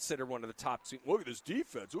 They were considered one of the top teams. Look at this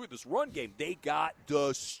defense. Look at this run game. They got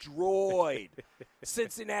destroyed.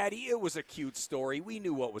 Cincinnati, it was a cute story. We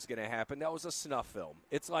knew what was going to happen. That was a snuff film.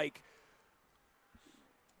 It's like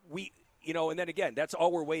and then again, that's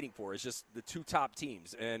all we're waiting for is just the 2 top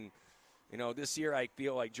teams. And, this year I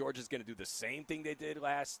feel like Georgia's going to do the same thing they did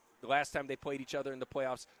the last time they played each other in the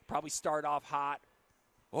playoffs. Probably start off hot.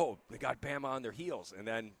 Oh, they got Bama on their heels. And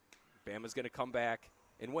then Bama's going to come back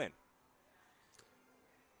and win.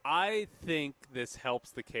 I think this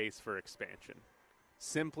helps the case for expansion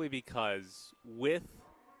simply because with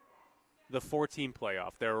the 14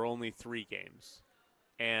 playoff, there are only 3 games.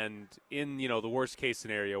 And in, the worst case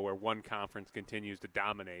scenario where one conference continues to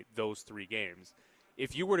dominate those 3 games,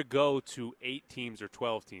 if you were to go to 8 teams or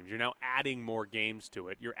 12 teams, you're now adding more games to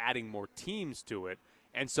it. You're adding more teams to it.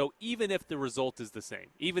 And so even if the result is the same,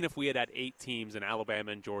 even if we had 8 teams and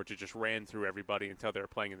Alabama and Georgia just ran through everybody until they were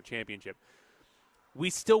playing in the championship,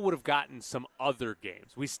 we still would have gotten some other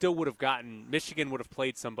games. We still would have gotten – Michigan would have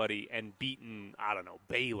played somebody and beaten,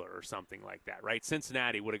 Baylor or something like that, right?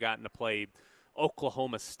 Cincinnati would have gotten to play –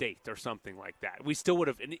 Oklahoma State or something like that. We still would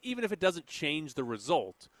have, and even if it doesn't change the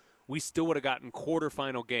result, we still would have gotten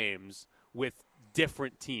quarterfinal games with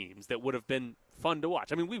different teams that would have been fun to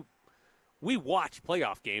watch. I mean, we watch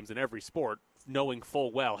playoff games in every sport knowing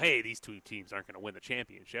full well, hey, these 2 teams aren't going to win the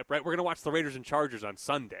championship, right? We're going to watch the Raiders and Chargers on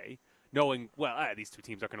Sunday knowing, well, these 2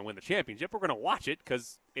 teams aren't going to win the championship. We're going to watch it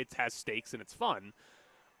because it has stakes and it's fun.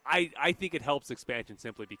 I think it helps expansion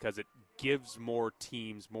simply because it gives more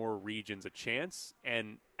teams, more regions a chance,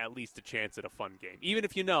 and at least a chance at a fun game. Even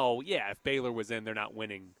if if Baylor was in, they're not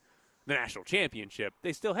winning the national championship,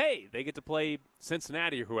 they still, they get to play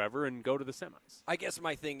Cincinnati or whoever and go to the semis. I guess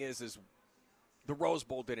my thing is the Rose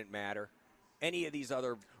Bowl didn't matter. Any of these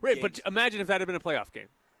other games. But imagine if that had been a playoff game.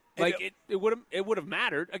 It would have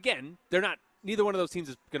mattered. Again, they're not. Neither one of those teams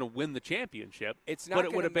is going to win the championship. It's not. But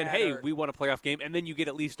it would have been, matter. we won a playoff game, and then you get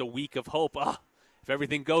at least a week of hope. If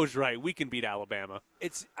everything goes right, we can beat Alabama.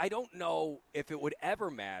 I don't know if it would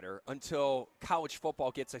ever matter until college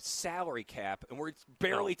football gets a salary cap, and we're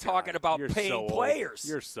barely talking about paying players.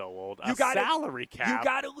 You're so old. Salary cap.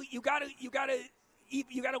 You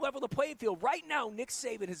gotta level the playing field. Right now, Nick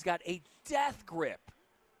Saban has got a death grip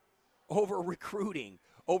over recruiting.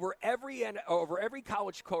 Over every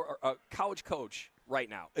college coach right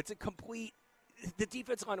now. It's a complete – the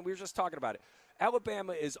defensive line, we were just talking about it.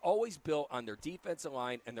 Alabama is always built on their defensive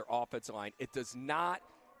line and their offensive line. It does not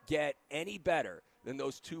get any better than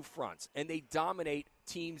those 2 fronts, and they dominate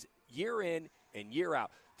teams year in and year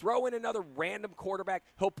out. Throw in another random quarterback,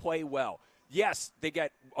 he'll play well. Yes, they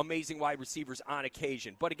get amazing wide receivers on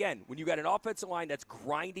occasion. But again, when you got an offensive line that's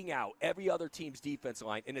grinding out every other team's defensive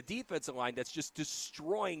line and a defensive line that's just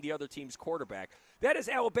destroying the other team's quarterback, that is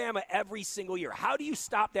Alabama every single year. How do you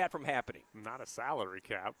stop that from happening? Not a salary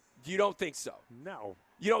cap. You don't think so? No.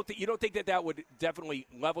 You don't think that would definitely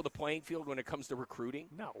level the playing field when it comes to recruiting?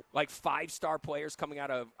 No. Like 5-star players coming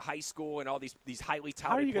out of high school and all these highly touted players?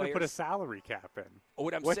 How are you going to put a salary cap in?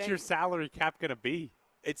 What's your salary cap going to be?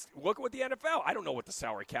 Look at what the NFL. I don't know what the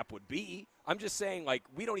salary cap would be. I'm just saying,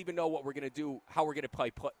 we don't even know what we're going to do, how we're going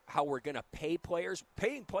to how we're going to pay players.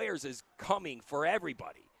 Paying players is coming for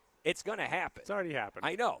everybody. It's going to happen. It's already happened.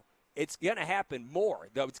 I know. It's going to happen more.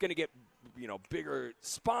 Though it's going to get, bigger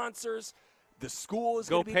sponsors. The school is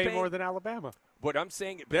going to be pay more than Alabama. But I'm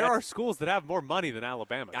saying there are schools that have more money than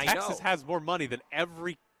Alabama. I Texas know. has more money than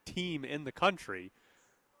every team in the country.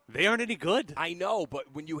 They aren't any good. I know,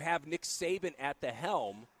 but when you have Nick Saban at the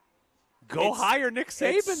helm, hire Nick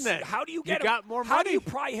Saban then. How do you get got more money? How do you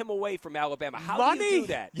pry him away from Alabama? How do you do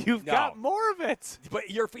that? You've got more of it. But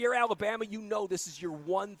for your Alabama, this is your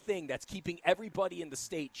one thing that's keeping everybody in the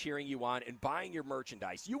state cheering you on and buying your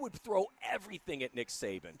merchandise. You would throw everything at Nick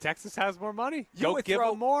Saban. Texas has more money. You would give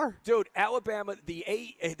him more. Dude, Alabama, the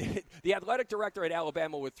athletic director at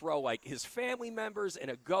Alabama would throw his family members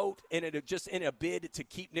and a goat in a bid to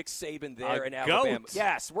keep Nick Saban there in Alabama. Goat?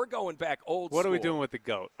 Yes, we're going back old What school. are we doing with the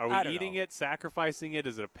goat? Are we eating know. it, sacrificing it?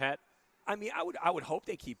 Is it a pet? I mean, I would hope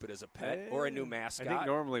they keep it as a pet or a new mascot. I think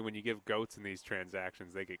normally when you give goats in these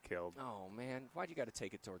transactions, they get killed. Oh, man. Why'd you got to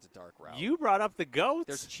take it towards a dark route? You brought up the goats.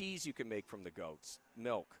 There's cheese you can make from the goats.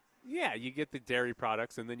 Milk. Yeah, you get the dairy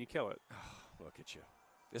products and then you kill it. Look at you.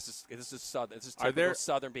 This is Southern. This is typical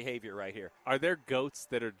Southern behavior right here. Are there goats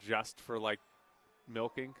that are just for,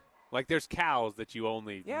 milking? Like there's cows that you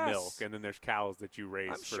only Yes. milk, and then there's cows that you raise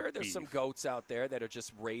I'm for sure there's beef. some goats out there that are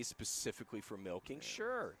just raised specifically for milking.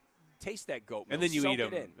 Sure. Taste that goat milk. And then you Soak eat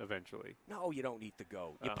them it in. eventually. No, you don't eat the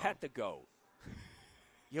goat. You Oh. pet the goat.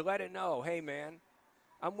 You let it know, hey, man,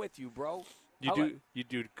 I'm with you, bro. You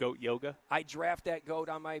do goat yoga? I draft that goat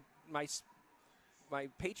on my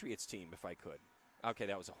Patriots team if I could. Okay,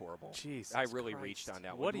 that was a horrible. Jesus I really Christ. reached on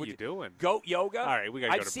that one. What are you doing? Goat yoga? All right, we got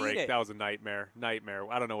to go I've to seen break. it. That was a nightmare.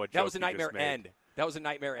 I don't know what That joke was a you just nightmare made. end. That was a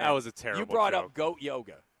nightmare end. That was a terrible You brought joke. up goat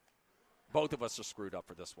yoga. Both of us are screwed up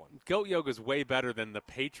for this one. Goat yoga is way better than the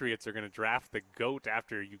Patriots are going to draft the goat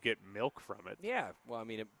after you get milk from it. Yeah, well, I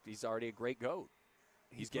mean, he's already a great goat.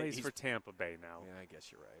 He plays for Tampa Bay now. Yeah, I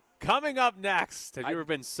guess you're right. Coming up next, have you ever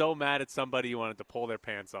been so mad at somebody you wanted to pull their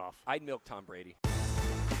pants off? I'd milk Tom Brady.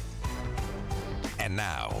 And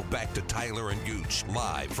now, back to Tyler and Gooch,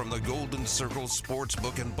 live from the Golden Circle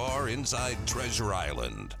Sportsbook and Bar inside Treasure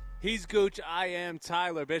Island. He's Gooch. I am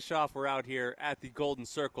Tyler Bischoff. We're out here at the Golden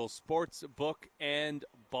Circle Sportsbook and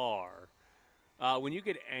Bar. When you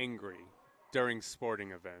get angry during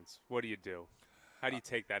sporting events, what do? How do you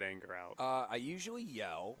take that anger out? I usually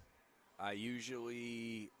yell. I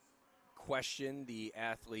usually question the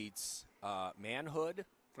athlete's manhood.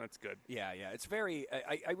 That's good. Yeah. It's very –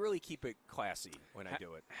 I really keep it classy when I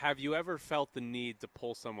do it. Have you ever felt the need to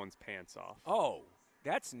pull someone's pants off? Oh,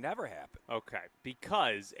 that's never happened. Okay,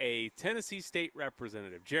 because a Tennessee state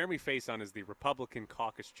representative, Jeremy Faison is the Republican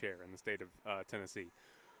caucus chair in the state of Tennessee,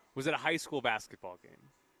 was at a high school basketball game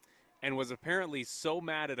and was apparently so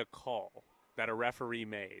mad at a call that a referee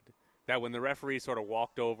made that when the referee sort of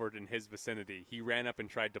walked over in his vicinity, he ran up and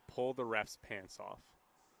tried to pull the ref's pants off.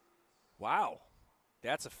 Wow.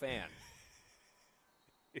 That's a fan.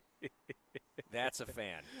 That's a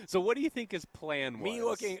fan. So what do you think his plan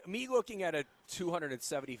was? Me looking at a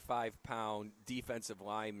 275-pound defensive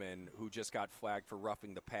lineman who just got flagged for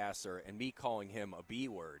roughing the passer and me calling him a B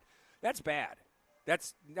word, that's bad.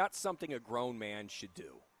 That's not something a grown man should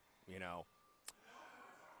do, you know.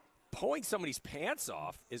 Pulling somebody's pants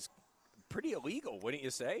off is pretty illegal, wouldn't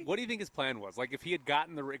you say? What do you think his plan was? Like if he had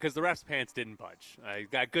gotten because the ref's pants didn't budge. He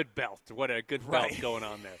got a good belt. What a good belt going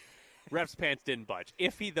on there. Ref's pants didn't budge.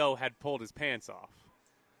 If he, though, had pulled his pants off,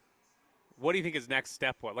 what do you think his next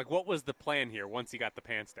step was? Like, what was the plan here once he got the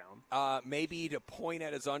pants down? Maybe to point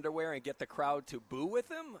at his underwear and get the crowd to boo with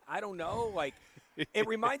him? I don't know. Like, it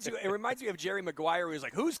reminds me of Jerry Maguire, who was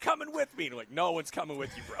like, who's coming with me? And like, no one's coming with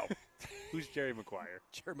you, bro. Who's Jerry Maguire?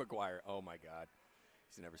 Jerry Maguire. Oh, my God.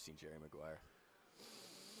 He's never seen Jerry Maguire.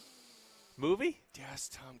 Movie? Yes,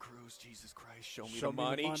 Tom Cruise. Jesus Christ. Show me the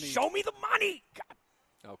money. Show me the money.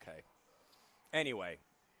 God. Okay. Anyway,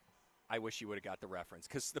 I wish you would have got the reference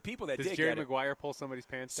because the people that Does did Jerry get Maguire pull somebody's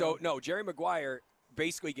pants So, down? no, Jerry Maguire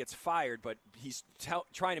basically gets fired, but he's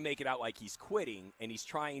trying to make it out like he's quitting, and he's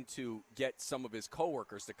trying to get some of his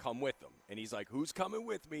coworkers to come with him. And he's like, who's coming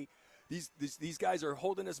with me? These guys are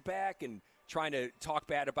holding us back and trying to talk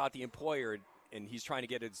bad about the employer, and he's trying to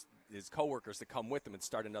get his coworkers to come with him and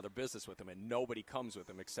start another business with him, and nobody comes with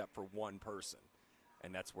him except for one person.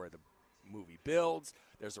 And that's where the movie builds.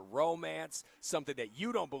 There's a romance, something that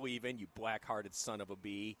you don't believe in, you black-hearted son of a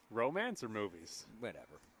bee. Romance or movies?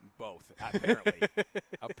 Whatever. Both. Apparently.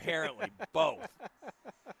 Apparently, both.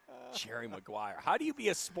 Jerry Maguire. How do you be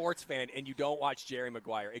a sports fan and you don't watch Jerry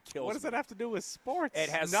Maguire? It kills me. What does that have to do with sports? It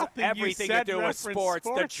has Nothing everything to do with sports.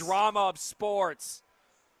 The drama of sports.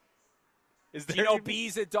 Is Do there you know even...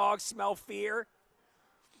 bees and dogs smell fear?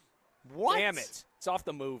 What? Damn it. It's off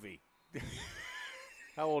the movie.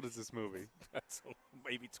 How old is this movie? That's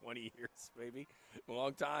maybe 20 years, maybe. A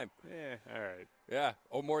long time. Yeah, all right. Yeah.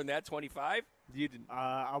 Oh, more than that, 25? You didn't.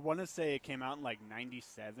 I want to say it came out in like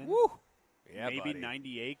 97. Woo. Yeah, maybe buddy.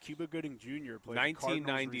 98. Cuba Gooding Jr. played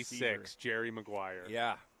 1996, Jerry Maguire.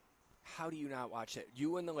 Yeah. How do you not watch it?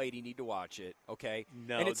 You and the lady need to watch it, okay?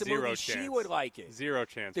 No, and it's a zero movie chance. she would like it. Zero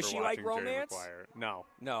chance Does for she watching like romance? Jerry Maguire. No.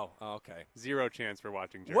 No. Oh, okay. Zero chance for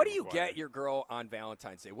watching Jerry What do you Maguire. get your girl on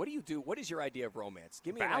Valentine's Day? What do you do? What is your idea of romance?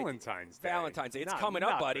 Give me an idea. Valentine's Day. Valentine's Day. It's Not- coming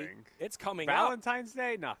up, buddy. nothing. It's coming up. Valentine's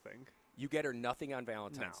Day, nothing. You get her nothing on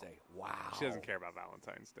Valentine's No. Day. Wow. She doesn't care about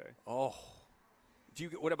Valentine's Day. Oh.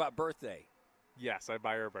 What about birthday? Yes, I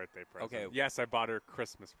buy her a birthday present. Okay. Yes, I bought her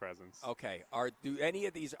Christmas presents. Okay. Do any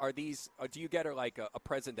of these do you get her like a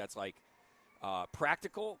present that's like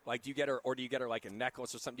practical? Like do you get her like a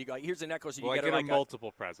necklace or something? Do you go, here's a necklace and Well, you I get get her her like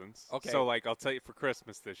multiple presents. Okay. So, like, I'll tell you for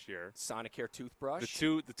Christmas this year, a Sonicare toothbrush?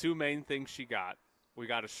 the two main things she got, we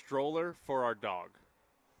got a stroller for our dog.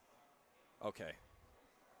 Okay.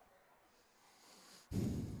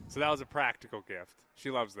 So that was a practical gift.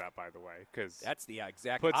 She loves that, by the way, because that's the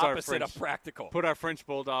exact opposite of practical. Put our French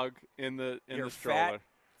bulldog in the stroller. Fat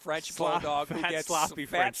French bulldog who gets sloppy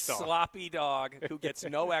sloppy dog who gets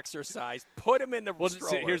no exercise. Put him in the stroller.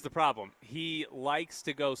 See, here's the problem. He likes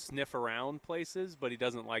to go sniff around places, but he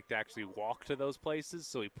doesn't like to actually walk to those places.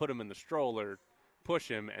 So we put him in the stroller, push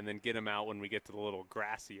him, and then get him out when we get to the little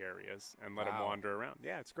grassy areas and let him wander around.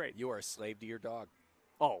 Yeah, it's great. You are a slave to your dog.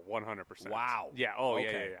 Oh, 100%. Wow. Yeah. Oh,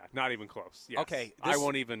 okay. yeah. Not even close. Yes. Okay. I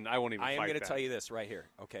won't even. I am going to tell you this right here.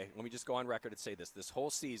 Okay. Let me just go on record and say this. This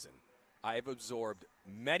whole season, I have absorbed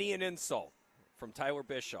many an insult from Tyler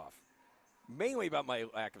Bischoff, mainly about my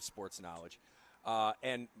lack of sports knowledge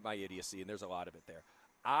and my idiocy, and there's a lot of it there.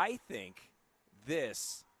 I think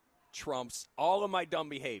this trumps all of my dumb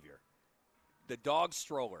behavior. The dog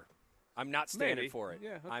stroller. I'm not standing for it.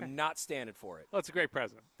 Yeah, okay. I'm not standing for it. Well, it's a great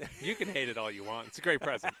present. You can hate it all you want. It's a great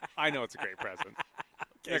present. I know it's a great present.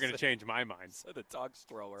 They're going to change my mind. So the dog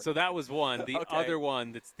stroller. So that was one. The other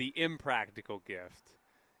one that's the impractical gift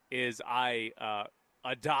is I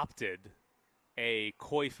adopted a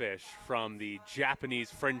koi fish from the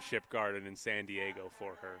Japanese Friendship Garden in San Diego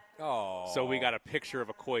for her. Oh. So we got a picture of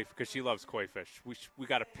a koi because she loves koi fish. We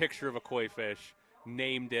got a picture of a koi fish,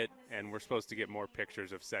 named it, and we're supposed to get more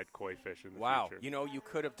pictures of said koi fish in the future. Wow. You know, you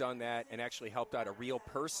could have done that and actually helped out a real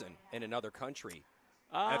person in another country,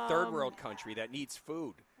 a third world country that needs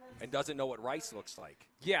food and doesn't know what rice looks like.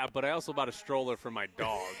 Yeah, but I also bought a stroller for my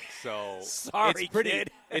dog, so Sorry,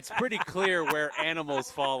 kid. It's pretty clear where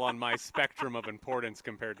animals fall on my spectrum of importance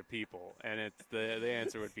compared to people, and the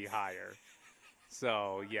answer would be higher.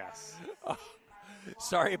 So, yes.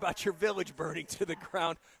 Sorry about your village burning to the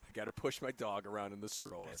ground. I got to push my dog around in the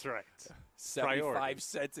stroller. That's right. 75 Priorities.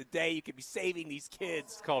 cents a day. You could be saving these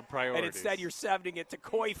kids. It's called priorities. And instead you're sending it to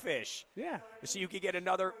koi fish. Yeah. So you could get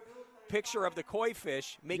another picture of the koi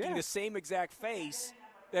fish making the same exact face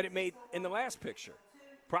that it made in the last picture.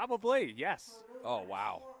 Probably, yes. Oh,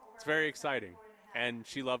 wow. It's very exciting. And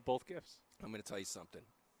she loved both gifts. I'm going to tell you something.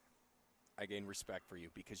 I gain respect for you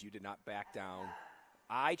because you did not back down.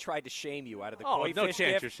 I tried to shame you out of the koi no fish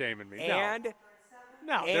chance gift. You're shaming me.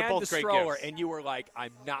 No, they're both the great stroller, gifts. and you were like,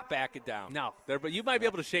 I'm not backing down. No, but you might be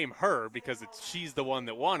able to shame her because she's the one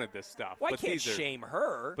that wanted this stuff. Well, I can't shame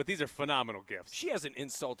her. But these are phenomenal gifts. She hasn't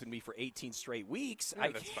insulted me for 18 straight weeks. Yeah,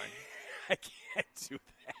 that's fine. I can't do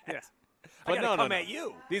that. Yeah. I But gotta come no. at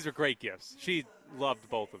you. These are great gifts. She loved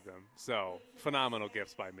both of them. So, phenomenal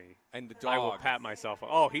gifts by me. And the dog. I will pat myself.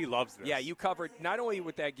 Oh, he loves this. Yeah, you covered, not only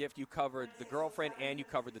with that gift, you covered the girlfriend and you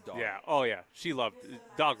covered the dog. Yeah. Oh, yeah. She loved it.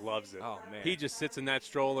 Dog loves it. Oh, man. He just sits in that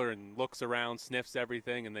stroller and looks around, sniffs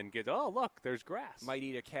everything, and then gets, oh, look, there's grass. Might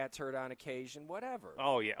eat a cat turd on occasion, whatever.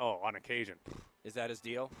 Oh, yeah. Oh, on occasion. Is that his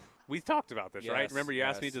deal? We talked about this, right? Yes, Remember you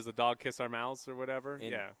asked me, yes. does the dog kiss our mouths or whatever?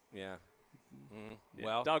 Yeah. Yeah.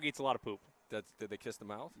 Well, dog eats a lot of poop. did they kiss the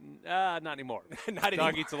mouth? Not anymore. Not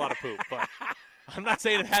Dog eats a lot of poop, but I'm not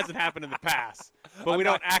saying it hasn't happened in the past, but we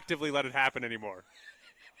don't actively let it happen anymore.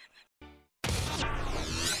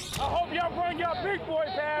 I hope y'all bring your big boy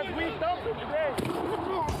pads. We dumping today.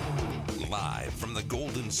 Live from the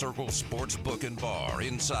Golden Circle Sportsbook and Bar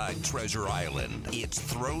inside Treasure Island, it's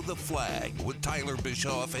Throw the Flag with Tyler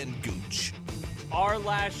Bischoff and Gooch. Our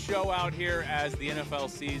last show out here as the NFL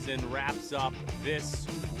season wraps up this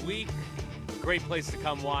week. Great place to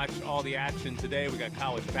come watch all the action today. We got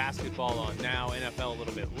college basketball on now, NFL a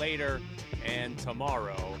little bit later, and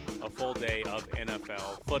tomorrow a full day of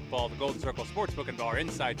NFL football. The Golden Circle Sportsbook and Bar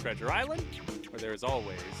inside Treasure Island, where there is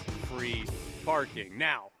always free parking.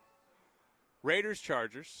 Now,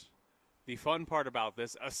 Raiders-Chargers, the fun part about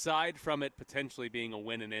this, aside from it potentially being a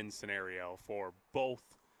win-and-in scenario for both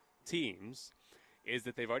teams, is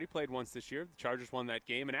that they've already played once this year. The Chargers won that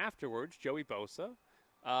game, and afterwards, Joey Bosa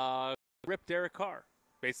ripped Derek Carr.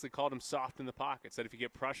 Basically called him soft in the pocket. Said if you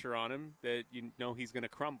get pressure on him, that you know he's going to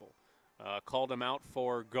crumble. Called him out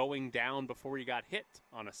for going down before he got hit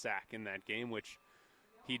on a sack in that game, which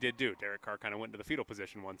he did do. Derek Carr kind of went into the fetal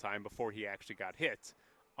position one time before he actually got hit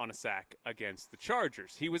on a sack against the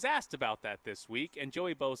Chargers. He was asked about that this week, and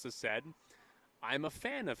Joey Bosa said, I'm a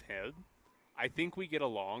fan of him. I think we get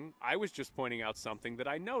along. I was just pointing out something that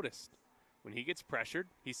I noticed. When he gets pressured,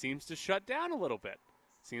 he seems to shut down a little bit.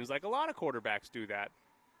 Seems like a lot of quarterbacks do that.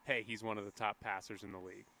 Hey, he's one of the top passers in the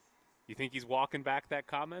league. You think he's walking back that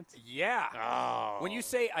comment? Yeah. Oh. When you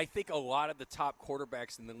say, I think a lot of the top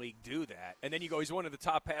quarterbacks in the league do that, and then you go, he's one of the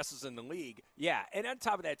top passers in the league. Yeah, and on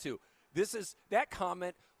top of that, too, that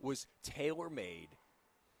comment was tailor-made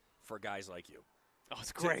for guys like you. Oh,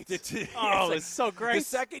 it's great. It's so great.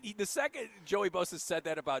 The second Joey Bosa said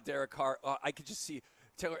that about Derek Carr, I could just see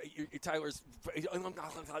Tyler's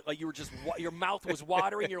like you were just your mouth was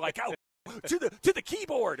watering. You're like, oh, to the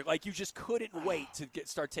keyboard. Like you just couldn't wait to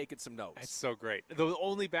start taking some notes. It's so great. The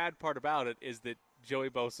only bad part about it is that Joey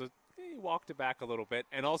Bosa, he walked it back a little bit,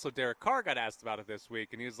 and also Derek Carr got asked about it this week,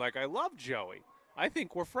 and he was like, I love Joey. I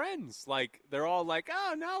think we're friends. Like, they're all like,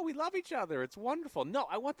 oh, no, we love each other. It's wonderful. No,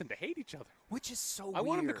 I want them to hate each other. Which is so weird. I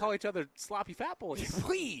want them to call each other sloppy fat boys.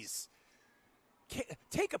 Please.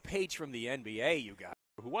 Take a page from the NBA, you guys.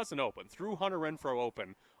 Who wasn't open, threw Hunter Renfrow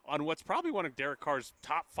open on what's probably one of Derek Carr's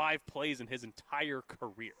top 5 plays in his entire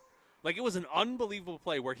career. Like, it was an unbelievable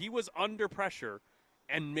play where he was under pressure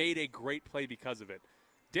and made a great play because of it.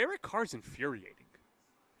 Derek Carr's infuriating.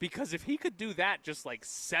 Because if he could do that just like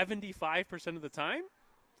 75% of the time,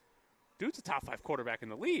 dude's a top 5 quarterback in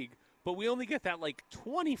the league, but we only get that like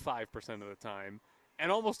 25% of the time.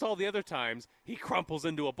 And almost all the other times, he crumples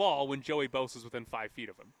into a ball when Joey Bosa's within 5 feet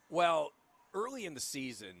of him. Well, early in the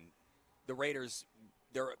season, the Raiders,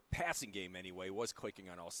 their passing game anyway, was clicking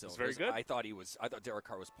on all cylinders. Very good. I thought Derek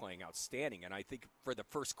Carr was playing outstanding, and I think for the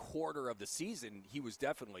first quarter of the season, he was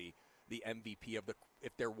definitely the MVP of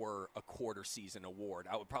if there were a quarter season award.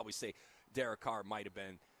 I would probably say Derek Carr might have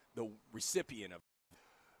been the recipient of.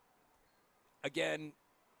 Again,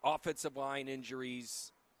 offensive line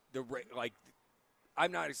injuries,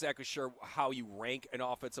 I'm not exactly sure how you rank an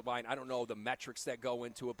offensive line. I don't know the metrics that go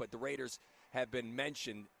into it, but the Raiders have been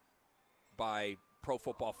mentioned by Pro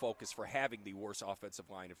Football Focus for having the worst offensive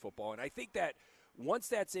line in football. And I think that once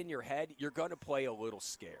that's in your head, you're going to play a little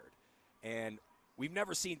scared. And we've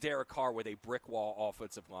never seen Derek Carr with a brick wall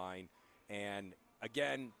offensive line. And,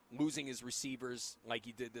 again, losing his receivers like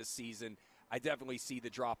he did this season, I definitely see the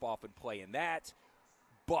drop-off in play in that.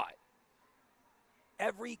 But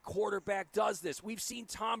every quarterback does this. We've seen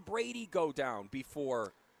Tom Brady go down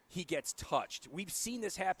before he gets touched. We've seen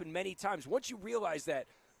this happen many times. Once you realize that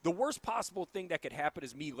the worst possible thing that could happen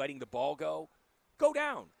is me letting the ball go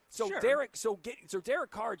down. So sure.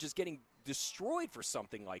 Derek Carr just getting destroyed for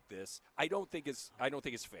something like this, I don't think it's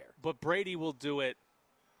fair. But Brady will do it,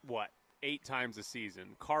 8 times a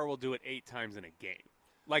season. Carr will do it 8 times in a game.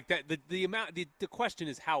 Like that, the question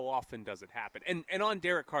is how often does it happen? And on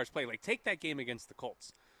Derek Carr's play, like take that game against the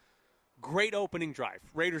Colts. Great opening drive.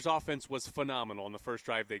 Raiders offense was phenomenal on the first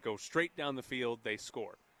drive. They go straight down the field, they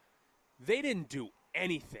score. They didn't do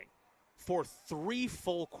anything for 3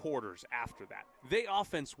 full quarters after that. Their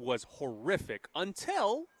offense was horrific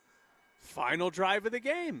until final drive of the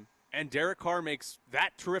game. And Derek Carr makes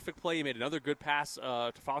that terrific play. He made another good pass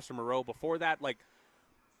to Foster Moreau before that. Like,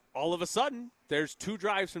 all of a sudden, there's 2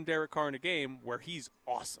 drives from Derek Carr in a game where he's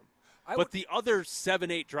awesome. But the other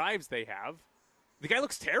 7-8 drives they have, the guy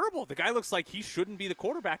looks terrible. The guy looks like he shouldn't be the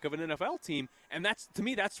quarterback of an NFL team. And to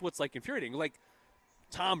me, that's what's like infuriating. Like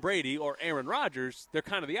Tom Brady or Aaron Rodgers, they're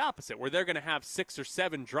kind of the opposite, where they're going to have 6 or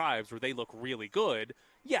 7 drives where they look really good.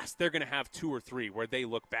 Yes, they're going to have 2 or 3 where they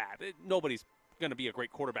look bad. Nobody's going to be a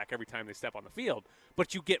great quarterback every time they step on the field,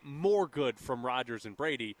 but you get more good from Rodgers and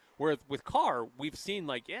Brady, where with Carr, we've seen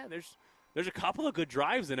there's a couple of good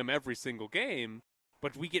drives in him every single game,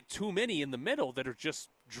 but we get too many in the middle that are just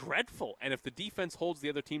dreadful. And if the defense holds the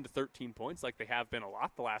other team to 13 points like they have been a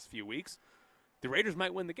lot the last few weeks, the Raiders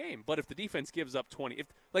might win the game. But if the defense gives up 20,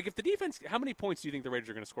 if the defense, how many points do you think the Raiders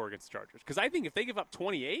are going to score against the Chargers? Because I think if they give up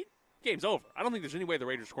 28, game's over. I don't think there's any way the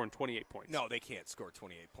Raiders are scoring 28 points. No, they can't score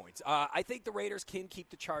 28 points. I think the Raiders can keep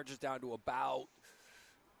the Chargers down to about,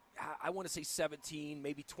 I want to say 17,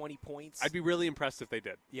 maybe 20 points. I'd be really impressed if they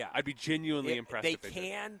did. Yeah. I'd be genuinely impressed if they did. They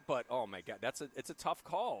can, but oh my God, it's a tough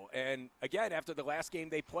call. And again, after the last game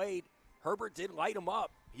they played, Herbert did light them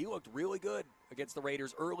up. He looked really good against the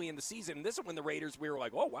Raiders early in the season. And this is when the Raiders, we were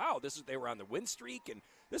like, oh wow, they were on the win streak, and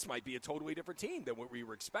this might be a totally different team than what we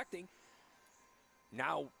were expecting.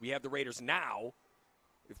 Now we have the Raiders now,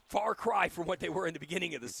 far cry from what they were in the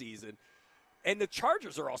beginning of the season. And the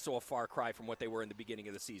Chargers are also a far cry from what they were in the beginning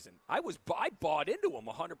of the season. I bought into them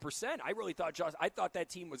 100%. I really thought that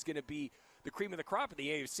team was going to be the cream of the crop of the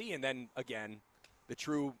AFC. And then again, the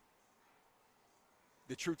true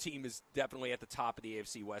team is definitely at the top of the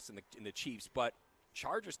AFC West in the Chiefs. But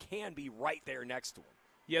Chargers can be right there next to them.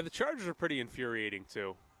 Yeah, the Chargers are pretty infuriating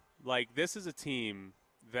too. Like, this is a team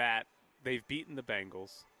that they've beaten the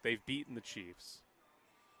Bengals, they've beaten the Chiefs.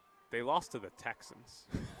 They lost to the Texans.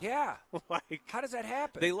 Yeah. How does that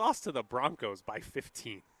happen? They lost to the Broncos by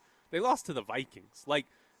 15. They lost to the Vikings.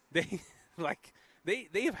 They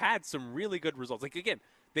have had some really good results. Like, again,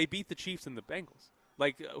 they beat the Chiefs and the Bengals.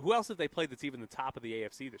 Like, who else have they played that's even the top of the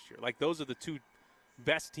AFC this year? Like, those are the 2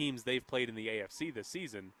 best teams they've played in the AFC this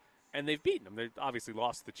season, and they've beaten them. They've obviously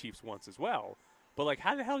lost to the Chiefs once as well. But, like,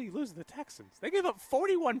 how the hell do you lose to the Texans? They gave up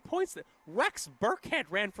 41 points. Rex Burkhead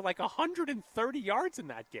ran for, like, 130 yards in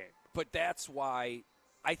that game. But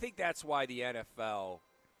I think that's why the NFL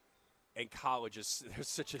and college there's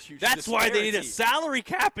such a huge That's why they need a salary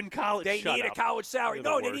cap in college. They need a college salary.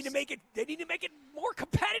 No, they need to make it more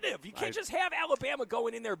competitive. You can't just have Alabama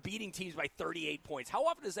going in there beating teams by 38 points. How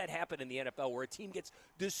often does that happen in the NFL where a team gets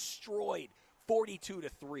destroyed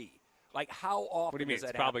 42-3? Like, how often What do you mean? does that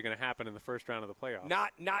It's probably going to happen in the first round of the playoffs.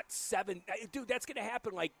 Not 7. Dude, that's going to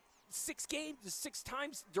happen like 6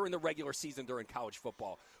 times during the regular season during college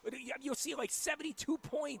football. You'll see like 72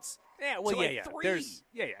 points. Yeah, well, to 3.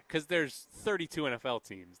 Because there's 32 NFL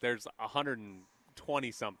teams. There's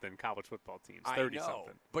 120-something college football teams,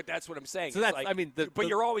 30-something. But that's what I'm saying. So that's, like, I mean, but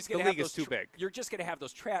you're always going to have league those is too big. You're just going to have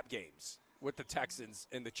those trap games with the Texans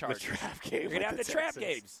and the Chargers. The trap game. You're going to have the trap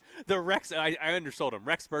games. The Rex, I undersold him.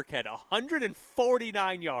 Rex Burkhead,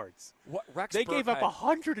 149 yards. What Rex? They gave up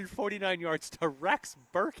 149 yards to Rex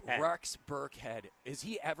Burkhead. Rex Burkhead, is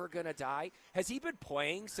he ever going to die? Has he been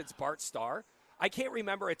playing since Bart Starr? I can't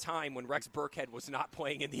remember a time when Rex Burkhead was not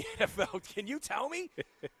playing in the NFL. Can you tell me?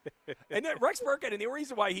 And then Rex Burkhead, and the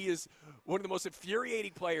reason why he is one of the most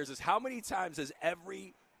infuriating players is how many times has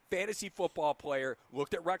every fantasy football player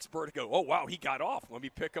looked at Rex Burkhead and go, oh, wow, he got off. Let me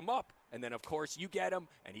pick him up. And then, of course, you get him,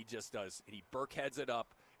 and he just does. He Burkheads it up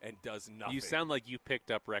and does nothing. You sound like you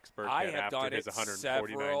picked up Rex Burkhead I have after done his it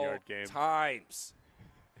 149-yard game. Times.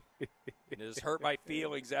 It has hurt my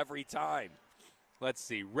feelings every time. Let's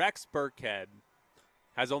see. Rex Burkhead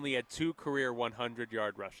has only had 2 career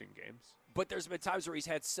 100-yard rushing games. But there's been times where he's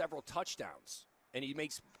had several touchdowns, and he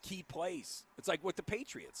makes key plays. It's like with the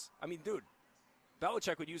Patriots. I mean, dude,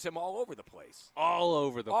 Belichick would use him all over the place. All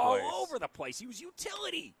over the place. All over the place. He was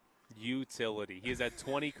utility. He has had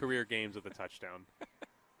 20 career games with a touchdown.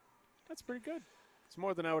 That's pretty good. It's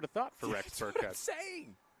more than I would have thought for Rex That's Burkhead. what I'm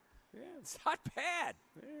saying. Yeah, It's not bad.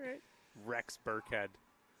 all right. Rex Burkhead.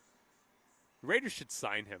 Raiders should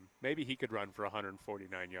sign him. Maybe he could run for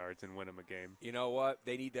 149 yards and win him a game. You know what?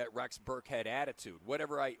 They need that Rex Burkhead attitude.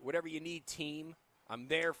 Whatever you need, team, I'm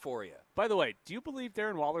there for you. By the way, do you believe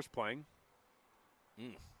Darren Waller's playing?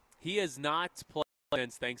 He has not played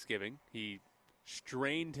since Thanksgiving. He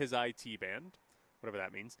strained his IT band, whatever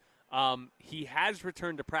that means. He has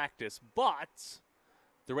returned to practice, but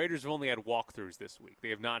the Raiders have only had walkthroughs this week. They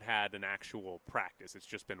have not had an actual practice. It's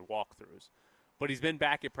just been walkthroughs. But he's been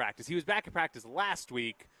back at practice. He was back at practice last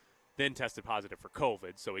week, then tested positive for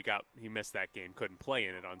COVID, so he missed that game, couldn't play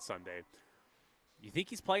in it on Sunday. You think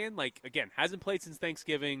he's playing? Like, again, hasn't played since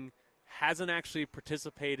Thanksgiving, hasn't actually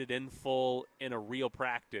participated in full in a real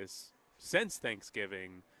practice since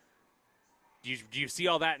Thanksgiving. Do you see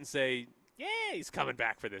all that and say, yeah, he's coming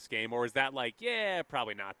back for this game? Or is that like, yeah,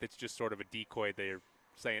 probably not. That's just sort of a decoy. They're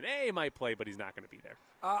saying, hey, he might play, but he's not going to be there.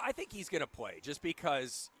 I think he's going to play just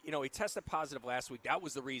because, he tested positive last week. That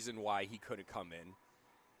was the reason why he couldn't come in.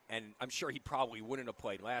 And I'm sure he probably wouldn't have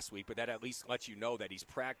played last week, but that at least lets you know that he's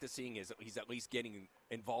practicing, he's at least getting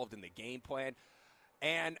involved in the game plan.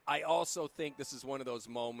 And I also think this is one of those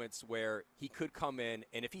moments where he could come in,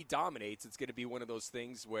 and if he dominates, it's going to be one of those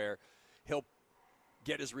things where he'll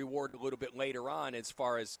get his reward a little bit later on as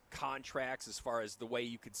far as contracts, as far as the way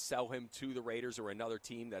you could sell him to the Raiders or another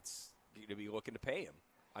team that's going to be looking to pay him.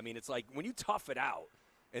 I mean, it's like when you tough it out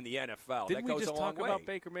in the NFL, Didn't that goes we just a long talk way. about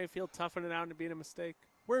Baker Mayfield toughing it out and being a mistake?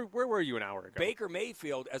 Where were you an hour ago? Baker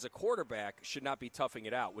Mayfield, as a quarterback, should not be toughing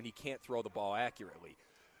it out when he can't throw the ball accurately.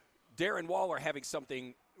 Darren Waller having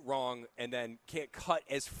something wrong and then can't cut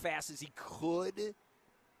as fast as he could,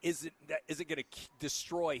 is it going to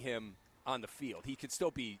destroy him on the field? He could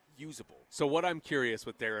still be usable. So what I'm curious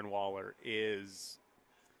with Darren Waller is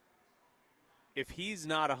if he's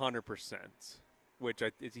not 100%, which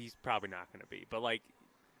he's probably not going to be, but like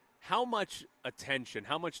how much attention,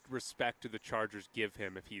 how much respect do the Chargers give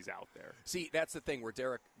him if he's out there? See, that's the thing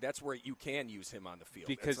where that's where you can use him on the field.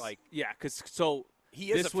 Because so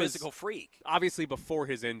he is a physical freak. Obviously before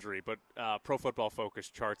his injury, but Pro Football Focus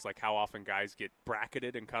charts like how often guys get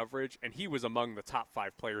bracketed in coverage, and he was among the top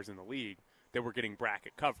 5 players in the league that were getting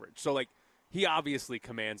bracket coverage. So like he obviously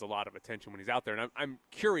commands a lot of attention when he's out there. And I'm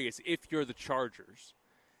curious if you're the Chargers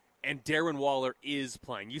and Darren Waller is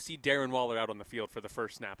playing. You see Darren Waller out on the field for the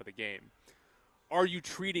first snap of the game. Are you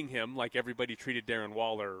treating him like everybody treated Darren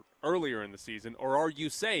Waller earlier in the season, or are you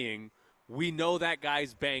saying we know that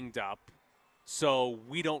guy's banged up, so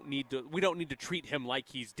we don't need to treat him like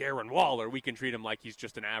he's Darren Waller. We can treat him like he's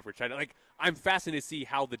just an average. I'm fascinated to see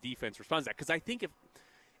how the defense responds to that, because I think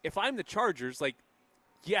if I'm the Chargers, like,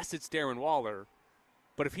 yes, it's Darren Waller,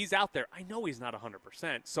 But if he's out there, I know he's not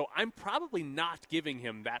 100%. So I'm probably not giving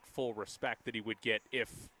him that full respect that he would get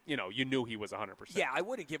if, you knew he was 100%. Yeah, I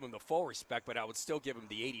wouldn't give him the full respect, but I would still give him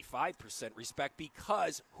the 85% respect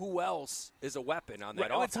because who else is a weapon on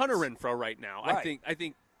that offense? It's Hunter Renfrow right now. Right. I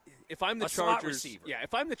think if I'm the Chargers,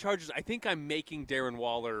 if I'm the Chargers, I think I'm making Darren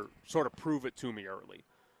Waller sort of prove it to me early.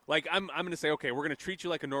 Like, I'm going to say, okay, we're going to treat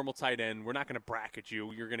you like a normal tight end. We're not going to bracket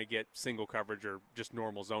you. You're going to get single coverage or just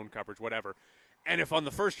normal zone coverage, whatever. And if on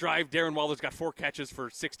the first drive Darren Waller's got 4 catches for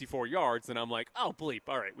 64 yards, then I'm like, oh, bleep,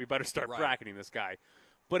 all right, we better start bracketing this guy.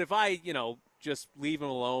 But if I, just leave him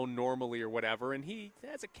alone normally or whatever, and he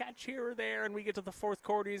has a catch here or there, and we get to the fourth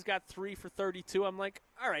quarter, he's got 3 for 32, I'm like,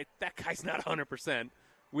 all right, that guy's not 100%.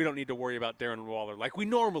 We don't need to worry about Darren Waller like we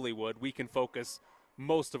normally would. We can focus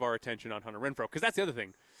most of our attention on Hunter Renfrow. Because that's the other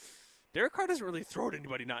thing. Derek Carr doesn't really throw to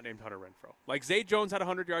anybody not named Hunter Renfrow. Like, Zay Jones had a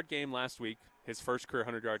 100-yard game last week, his first career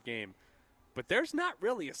 100-yard game. But there's not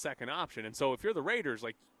really a second option. And so if you're the Raiders,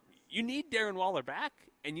 like, you need Darren Waller back,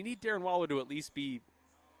 and you need Darren Waller to at least be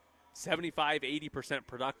 75, 80%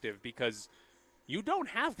 productive because you don't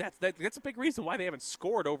have that. That's a big reason why they haven't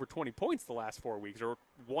scored over 20 points the last 4 weeks, or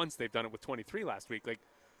once they've done it with 23 last week. Like,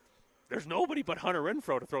 there's nobody but Hunter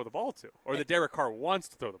Renfrow to throw the ball to, or that Derek Carr wants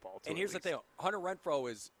to throw the ball to. And here's the thing. Hunter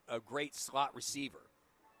Renfrow is a great slot receiver,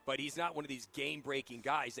 but he's not one of these game-breaking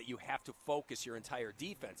guys that you have to focus your entire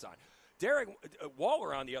defense on. Derek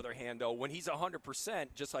Waller, on the other hand, though, when he's 100%,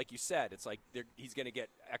 just like you said, it's like he's going to get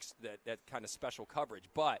that kind of special coverage.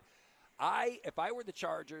 But if I were the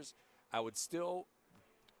Chargers, I would still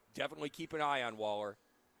definitely keep an eye on Waller,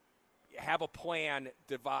 have a plan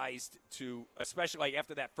devised to, especially like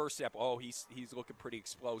after that first step, he's looking pretty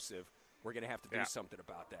explosive. We're going to have to do something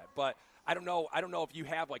about that. But I don't know if you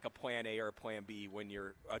have like a plan A or a plan B when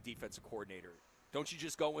you're a defensive coordinator. Don't you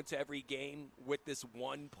just go into every game with this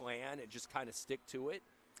one plan and just kind of stick to it?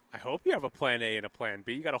 I hope you have a plan A and a plan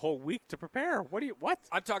B. You got a whole week to prepare. What?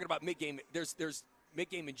 I'm talking about mid-game. There's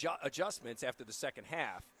mid-game adjustments after the second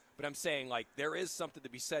half. But I'm saying, like, there is something to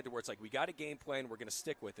be said to where it's like, we got a game plan, we're going to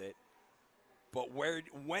stick with it. But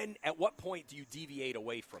at what point do you deviate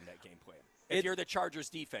away from that game plan? If you're the Chargers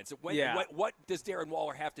defense, what does Darren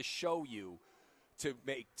Waller have to show you to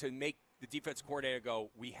make the defense coordinator go,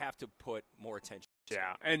 we have to put more attention?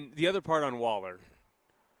 Yeah, and the other part on Waller,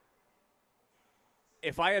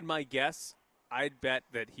 if I had my guess, I'd bet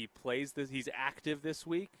that he plays this. He's active this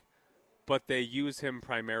week, but they use him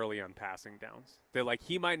primarily on passing downs.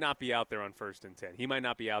 He might not be out there on 1st and 10. He might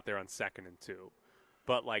not be out there on 2nd and 2.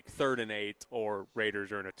 But 3rd and 8 or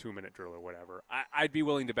Raiders are in a 2-minute drill or whatever. I'd be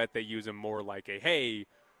willing to bet they use him more like hey,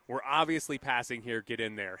 we're obviously passing here, get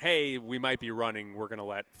in there. Hey, we might be running, we're going to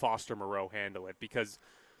let Foster Moreau handle it. Because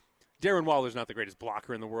Darren Waller's not the greatest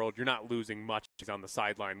blocker in the world. You're not losing much on the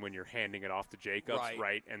sideline when you're handing it off to Jacobs,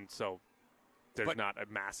 right? And so there's not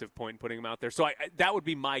a massive point in putting him out there. So that would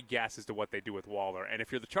be my guess as to what they do with Waller. And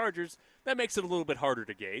if you're the Chargers, that makes it a little bit harder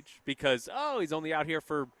to gauge because, he's only out here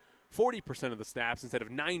for 40% of the snaps instead of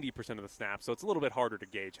 90% of the snaps, so it's a little bit harder to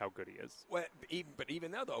gauge how good he is. Well,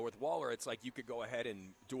 even though with Waller, it's like you could go ahead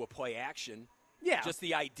and do a play action. Yeah. Just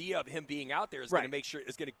the idea of him being out there is going to make sure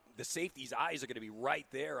the safety's eyes are going to be right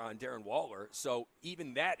there on Darren Waller. So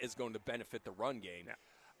even that is going to benefit the run game.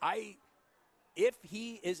 Yeah. If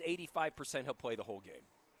he is 85%, he'll play the whole game.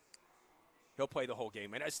 He'll play the whole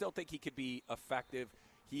game, and I still think he could be effective.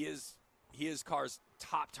 He is Carr's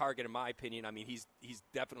top target, in my opinion. I mean, he's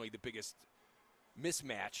definitely the biggest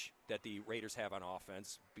mismatch that the Raiders have on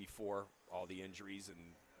offense before all the injuries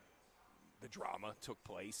and the drama took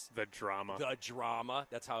place. The drama.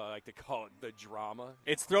 That's how I like to call it, the drama.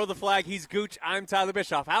 It's Throw the Flag. He's Gooch. I'm Tyler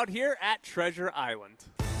Bischoff out here at Treasure Island.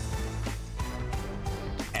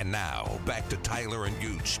 And now, back to Tyler and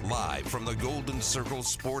Gooch, live from the Golden Circle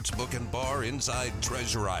Sportsbook and Bar inside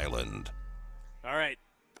Treasure Island. All right.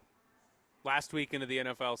 Last week into the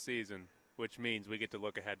NFL season, which means we get to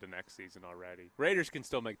look ahead to next season already. Raiders can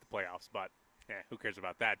still make the playoffs, but who cares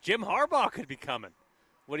about that? Jim Harbaugh could be coming.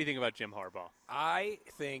 What do you think about Jim Harbaugh? I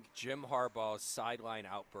think Jim Harbaugh's sideline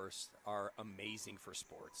outbursts are amazing for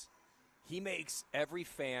sports. He makes every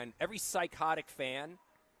psychotic fan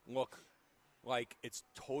look like it's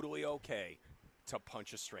totally okay to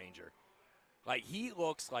punch a stranger. Like, he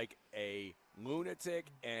looks like a lunatic,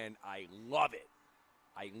 and I love it.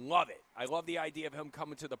 I love the idea of him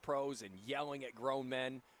coming to the pros and yelling at grown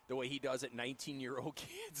men the way he does at 19-year-old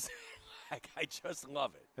kids. I just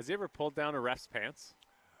love it. Has he ever pulled down a ref's pants?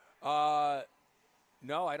 No,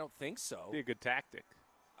 I don't think so. It'd be a good tactic.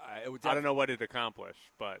 I don't know what it'd accomplish,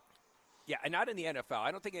 but... Yeah, and not in the NFL.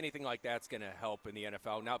 I don't think anything like that's going to help in the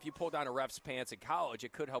NFL. Now, if you pull down a ref's pants in college,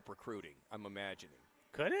 it could help recruiting, I'm imagining.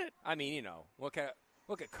 Could it? I mean, look at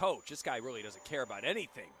Coach. This guy really doesn't care about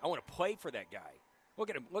anything. I want to play for that guy. Look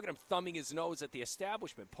at him thumbing his nose at the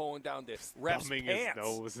establishment, pulling down the ref's thumbing pants. His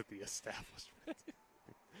nose at the establishment.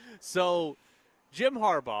 So, Jim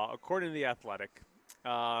Harbaugh, according to The Athletic,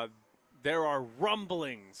 there are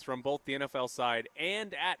rumblings from both the NFL side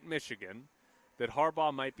and at Michigan that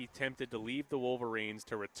Harbaugh might be tempted to leave the Wolverines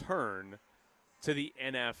to return to the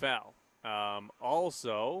NFL.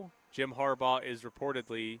 Also, Jim Harbaugh is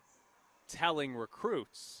reportedly telling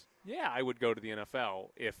recruits, I would go to the NFL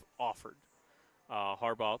if offered.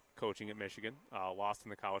 Harbaugh, coaching at Michigan, lost in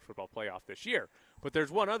the college football playoff this year. But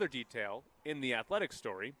there's one other detail in the Athletic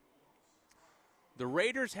story. The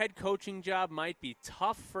Raiders' head coaching job might be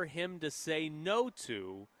tough for him to say no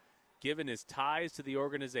to, given his ties to the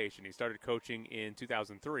organization. He started coaching in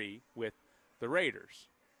 2003 with the Raiders.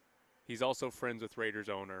 He's also friends with Raiders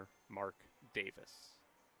owner Mark Davis.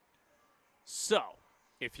 So,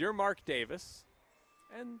 if you're Mark Davis,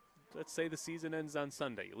 and let's say the season ends on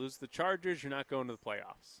Sunday, you lose the Chargers, you're not going to the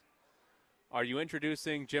playoffs. Are you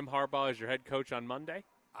introducing Jim Harbaugh as your head coach on Monday?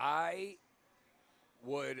 I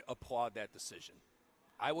would applaud that decision.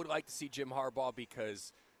 I would like to see Jim Harbaugh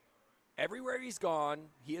because everywhere he's gone,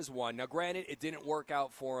 he has won. Now, granted, it didn't work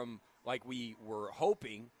out for him like we were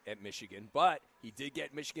hoping at Michigan, but he did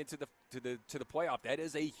get Michigan to the playoff. That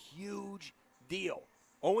is a huge deal.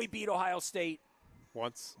 Only beat Ohio State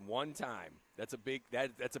one time. That's a big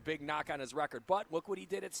knock on his record. But look what he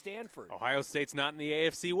did at Stanford. Ohio State's not in the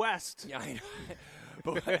AFC West. Yeah, I know.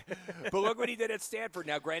 but look what he did at Stanford.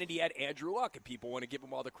 Now, granted, he had Andrew Luck, and people want to give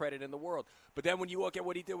him all the credit in the world. But then when you look at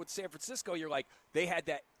what he did with San Francisco, you're like, they had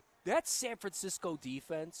that San Francisco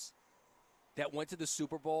defense that went to the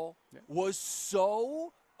Super Bowl was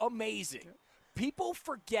so amazing. Yeah. People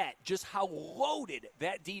forget just how loaded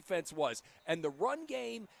that defense was, and the run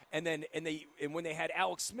game, and when they had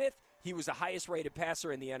Alex Smith, he was the highest rated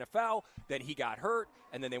passer in the NFL. Then he got hurt,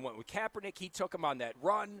 and then they went with Kaepernick. He took him on that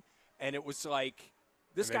run, and it was like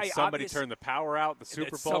this guy. Somebody turned the power out the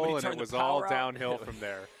Super Bowl, and it was all downhill from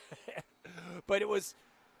there.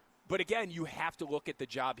 But again, you have to look at the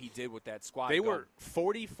job he did with that squad. They were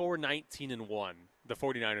 44-19-1. The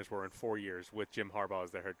 49ers were in 4 years with Jim Harbaugh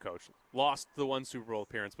as their head coach. Lost the one Super Bowl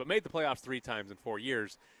appearance, but made the playoffs 3 times in 4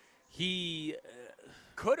 years. He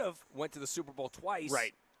could have went to the Super Bowl twice.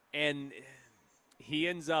 Right. And he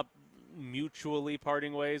ends up mutually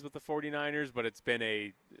parting ways with the 49ers, but it's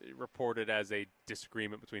been reported as a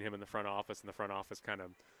disagreement between him and the front office, and the front office kind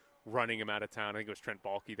of running him out of town. I think it was Trent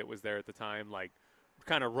Baalke that was there at the time,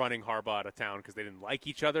 kind of running Harbaugh out of town because they didn't like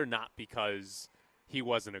each other, not because he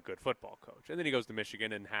wasn't a good football coach. And then he goes to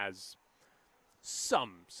Michigan and has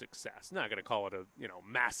some success. Not going to call it a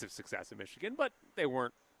massive success at Michigan, but they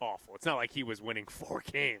weren't awful. It's not like he was winning 4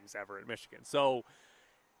 games ever at Michigan. So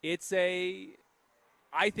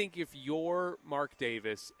I think if you're Mark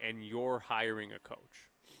Davis and you're hiring a coach,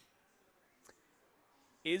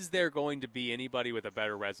 is there going to be anybody with a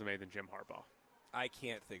better resume than Jim Harbaugh? I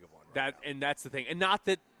can't think of one right now. And that's the thing. And not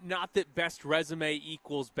that best resume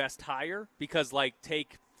equals best hire, because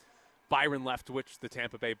take Byron Leftwich, the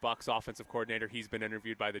Tampa Bay Bucs offensive coordinator. He's been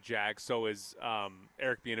interviewed by the Jags. So is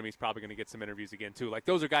Eric Bieniemy's probably going to get some interviews again too.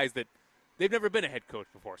 Those are guys that they've never been a head coach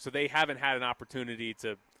before, so they haven't had an opportunity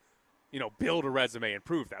to build a resume and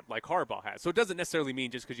prove that like Harbaugh has. So it doesn't necessarily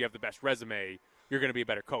mean just because you have the best resume you're going to be a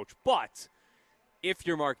better coach. But if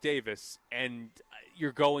you're Mark Davis and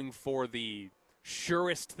you're going for the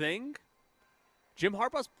surest thing, Jim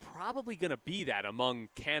Harbaugh's probably going to be that among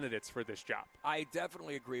candidates for this job. I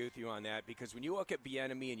definitely agree with you on that, because when you look at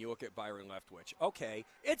Bieniemy and you look at Byron Leftwich, okay,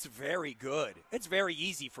 it's very good. It's very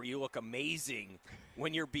easy for you to look amazing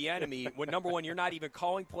when you're Bieniemy. When, number one, you're not even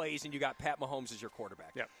calling plays and you got Pat Mahomes as your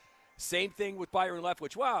quarterback. Yep. Same thing with Byron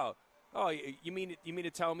Leftwich. Wow. Oh, you mean to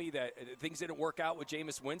tell me that things didn't work out with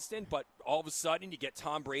Jameis Winston, but all of a sudden you get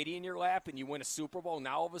Tom Brady in your lap and you win a Super Bowl?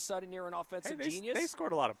 Now all of a sudden you're an offensive genius? They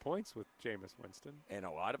scored a lot of points with Jameis Winston. And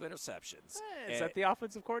a lot of interceptions. Is that the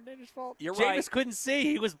offensive coordinator's fault? You're Jameis right. couldn't see.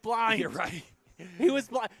 He was blind. You're right. He was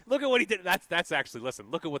blind. Look at what he did. That's actually,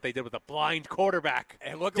 listen, look at what they did with a blind quarterback.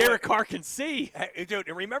 And look, Derek Carr can see. Hey, dude,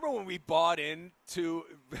 and remember when we bought into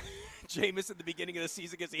Jameis at the beginning of the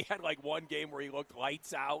season because he had one game where he looked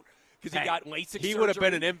lights out? Because he got LASIK surgery. He would have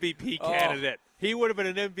been an MVP candidate. He would have been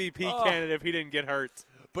an MVP candidate if he didn't get hurt.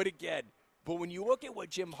 But when you look at what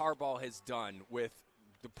Jim Harbaugh has done with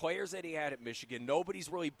the players that he had at Michigan,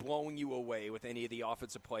 nobody's really blowing you away with any of the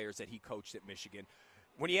offensive players that he coached at Michigan.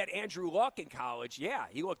 When he had Andrew Luck in college, yeah,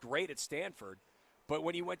 he looked great at Stanford. But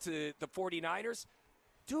when he went to the 49ers,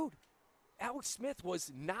 dude, Alex Smith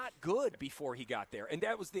was not good before he got there. And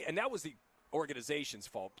that was the organization's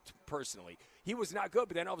fault, personally. He was not good,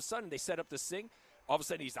 but then all of a sudden they set up this thing. All of a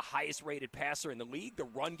sudden he's the highest-rated passer in the league. The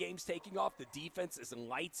run game's taking off. The defense is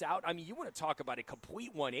lights out. I mean, you want to talk about a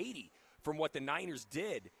complete 180 from what the Niners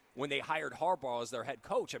did when they hired Harbaugh as their head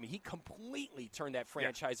coach. I mean, he completely turned that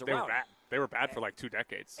franchise around. They were bad for like 2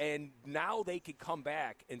 decades. And now they could come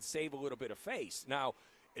back and save a little bit of face. Now,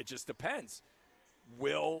 it just depends.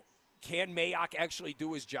 Can Mayock actually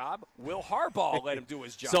do his job? Will Harbaugh let him do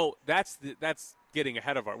his job? So that's getting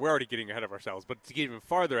ahead of we're already getting ahead of ourselves, but to get even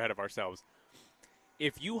farther ahead of ourselves,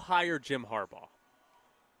 if you hire Jim Harbaugh,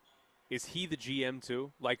 is he the GM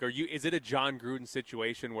too? Like, is it a John Gruden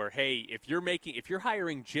situation where, hey, if you're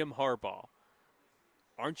hiring Jim Harbaugh,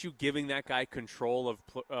 aren't you giving that guy control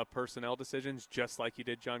of personnel decisions just like you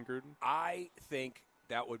did John Gruden? I think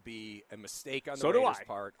that would be a mistake on the Raiders'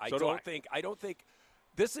 part. I don't think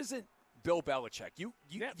this isn't Bill Belichick.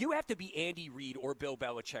 You have to be Andy Reid or Bill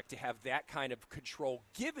Belichick to have that kind of control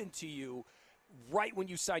given to you right when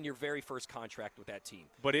you sign your very first contract with that team.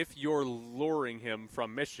 But if you're luring him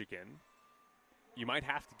from Michigan, you might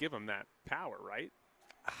have to give him that power, right?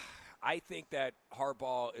 I think that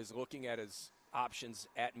Harbaugh is looking at his options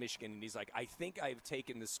at Michigan, and he's like, I think I've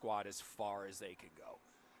taken the squad as far as they can go.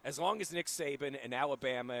 As long as Nick Saban and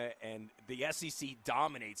Alabama and the SEC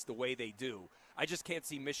dominates the way they do, I just can't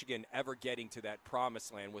see Michigan ever getting to that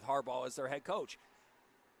promised land with Harbaugh as their head coach.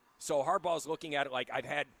 So Harbaugh's looking at it like, I've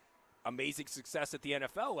had amazing success at the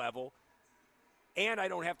NFL level, and I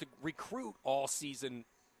don't have to recruit all off-season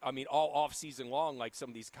long like some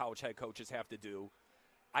of these college head coaches have to do.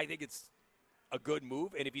 I think it's a good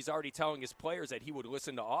move, and if he's already telling his players that he would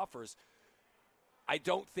listen to offers, I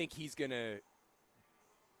don't think he's going to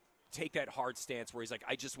take that hard stance where he's like,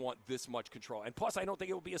 I just want this much control. And plus, I don't think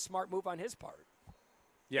it will be a smart move on his part.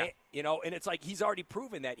 Yeah. And it's like he's already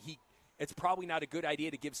proven that it's probably not a good idea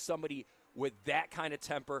to give somebody with that kind of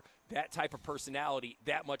temper, that type of personality,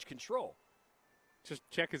 that much control. Just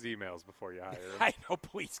check his emails before you hire him. I know,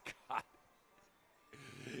 please, God.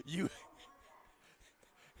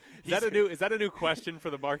 Is that a new question for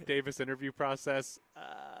the Mark Davis interview process?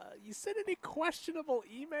 You sent any questionable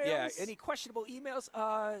emails? Yeah, any questionable emails?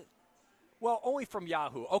 Well, only from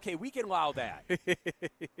Yahoo. Okay, we can allow that.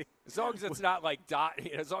 As long as it's not like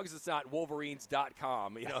as long as it's not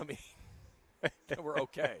Wolverines.com, you know what I mean? We're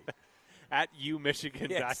okay. At umichigan.com.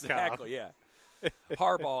 Yeah, exactly, yeah.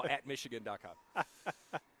 Harbaugh at Michigan.com.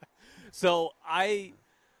 So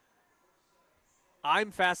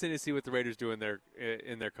I'm fascinated to see what the Raiders do in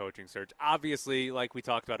their coaching search. Obviously, like we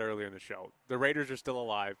talked about earlier in the show, the Raiders are still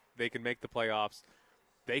alive. They can make the playoffs.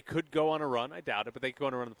 They could go on a run. I doubt it, but they could go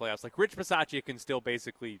on a run in the playoffs. Like, Rich Bisaccia can still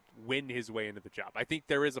basically win his way into the job. I think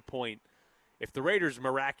there is a point, if the Raiders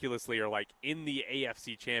miraculously are, like, in the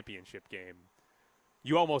AFC Championship game,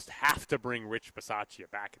 you almost have to bring Rich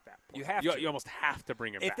Bisaccia back at that point. You have to. You almost have to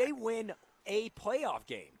bring him back. If they win a playoff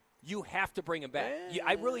game, you have to bring him back.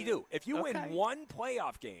 I really do. If you win one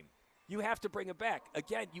playoff game, you have to bring him back.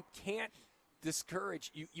 Again, you can't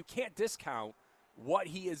discourage, you can't discount what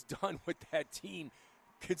he has done with that team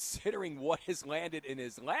considering what has landed in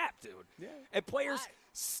his lap, dude. Yeah. And players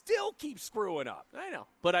still keep screwing up. I know.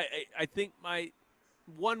 But I think my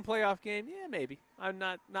one playoff game, yeah, maybe. I'm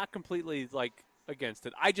not completely, like, against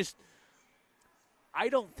it. I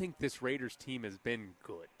don't think this Raiders team has been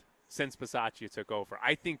good since Bisaccia took over.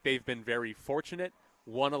 I think they've been very fortunate,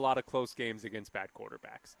 won a lot of close games against bad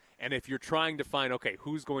quarterbacks. And if you're trying to find, okay,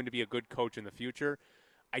 who's going to be a good coach in the future,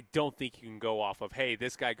 I don't think you can go off of, hey,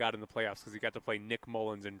 this guy got in the playoffs because he got to play Nick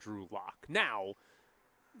Mullins and Drew Lock. Now,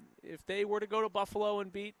 if they were to go to Buffalo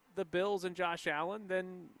and beat the Bills and Josh Allen,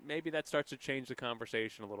 then maybe that starts to change the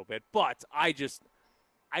conversation a little bit. But I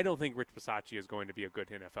don't think Rich Bisaccia is going to be a good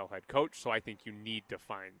NFL head coach, so I think you need to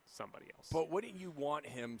find somebody else. But wouldn't you want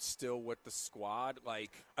him still with the squad?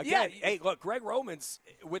 Like, again, hey, look, Greg Roman's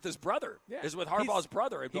with his brother. Yeah. Is with Harbaugh's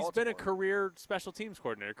brother in Baltimore. He's been a career special teams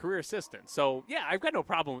coordinator, career assistant. So, yeah, I've got no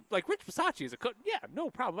problem. Like, Rich Bisaccia is no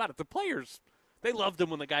problem about it. The players, they loved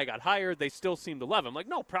him when the guy got hired. They still seem to love him. Like,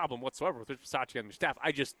 no problem whatsoever with Rich Bisaccia on their staff.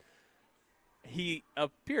 He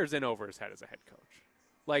appears in over his head as a head coach.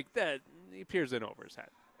 Like, that, he appears in over his head.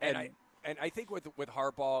 And I think with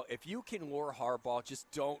Harbaugh, if you can lure Harbaugh, just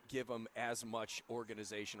don't give him as much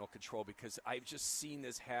organizational control, because I've just seen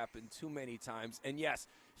this happen too many times. And, yes,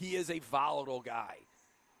 he is a volatile guy.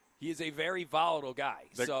 He is a very volatile guy.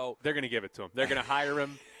 They're going to give it to him. They're going to hire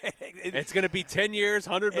him. It's going to be 10 years,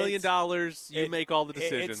 $100 million. You make all the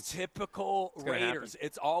decisions. It's typical Raiders.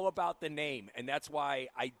 It's all about the name, and that's why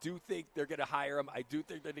I do think they're going to hire him. I do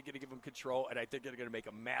think they're going to give him control, and I think they're going to make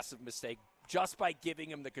a massive mistake just by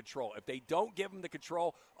giving him the control. If they don't give him the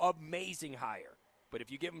control, amazing hire. But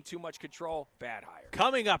if you give him too much control, bad hire.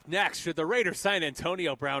 Coming up next, should the Raiders sign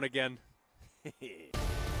Antonio Brown again?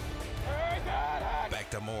 Back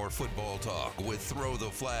to more football talk with Throw the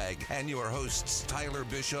Flag and your hosts Tyler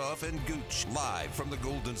Bischoff and Gooch, live from the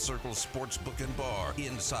Golden Circle Sportsbook and Bar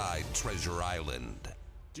inside Treasure Island.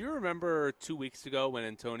 Do you remember 2 weeks ago when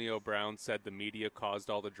Antonio Brown said the media caused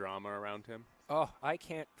all the drama around him? Oh, I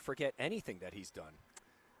can't forget anything that he's done.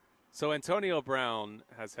 So Antonio Brown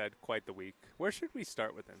has had quite the week. Where should we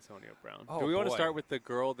start with Antonio Brown? Oh, do we want to boy. start with the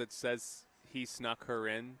girl that says he snuck her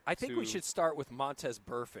in? I think we should start with Montez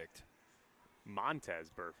Perfect.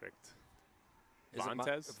 Montez Perfect. Is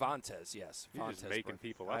Montez? Montez, yes. You're Montez just making Perfect.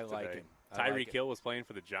 people up I today. like him. Tyreek Hill was playing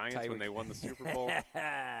for the Giants when they won the Super Bowl.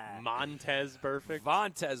 Montez Perfect.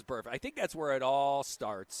 Montez Perfect. I think that's where it all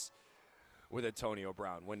starts with Antonio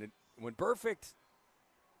Brown. When Perfect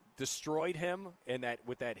destroyed him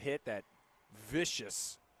with that hit, that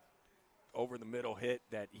vicious over the middle hit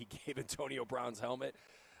that he gave Antonio Brown's helmet,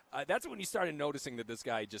 that's when you started noticing that this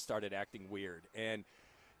guy just started acting weird. And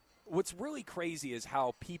what's really crazy is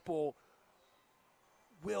how people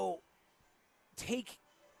will take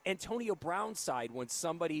Antonio Brown's side when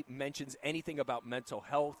somebody mentions anything about mental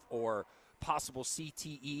health or possible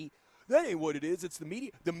CTE. That ain't what it is. It's the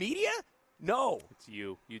media. The media? No. It's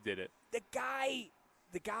you. You did it. The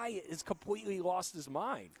guy has completely lost his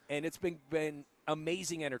mind, and it's been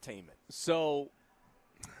amazing entertainment. So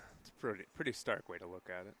it's a pretty stark way to look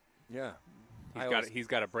at it. Yeah. He's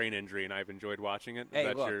got a brain injury, and I've enjoyed watching it.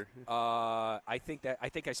 Hey, look, I think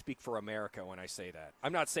I speak for America when I say that.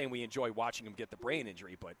 I'm not saying we enjoy watching him get the brain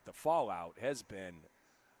injury, but the fallout has been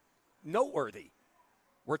noteworthy.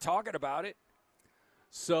 We're talking about it.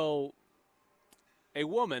 So a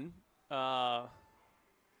woman, Ava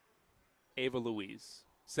Louise,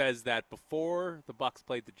 says that before the Bucs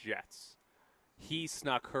played the Jets, he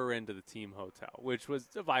snuck her into the team hotel, which was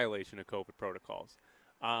a violation of COVID protocols.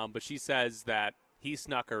 But she says that he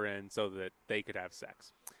snuck her in so that they could have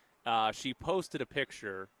sex. She posted a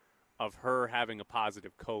picture of her having a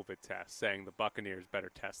positive COVID test, saying the Buccaneers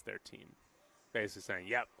better test their team. Basically saying,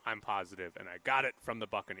 yep, I'm positive, and I got it from the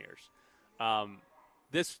Buccaneers.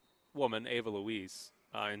 This woman, Ava Louise,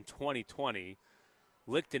 in 2020,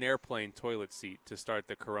 licked an airplane toilet seat to start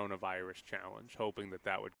the coronavirus challenge, hoping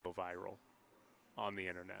that would go viral on the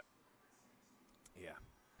internet. Yeah.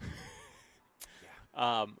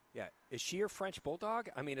 Yeah. Is she your French bulldog?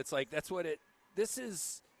 I mean, it's like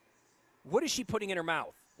what is she putting in her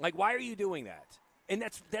mouth? Like, why are you doing that? And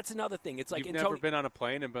that's another thing. It's like you've never been on a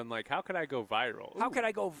plane and been like, how could I go viral? How could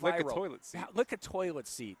I go viral? Lick a toilet seat. Lick a toilet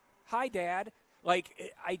seat. Hi, Dad.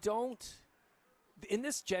 Like, I don't. In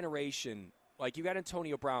this generation, like, you got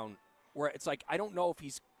Antonio Brown, where it's like, I don't know if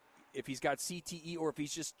he's got CTE or if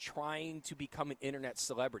he's just trying to become an internet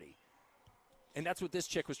celebrity. And that's what this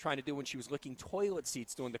chick was trying to do when she was licking toilet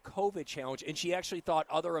seats doing the COVID challenge. And she actually thought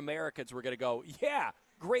other Americans were going to go, yeah,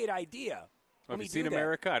 great idea. Have you seen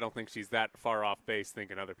America? I don't think she's that far off base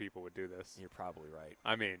thinking other people would do this. You're probably right.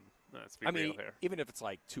 I mean, let's be real here. Even if it's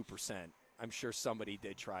like 2%, I'm sure somebody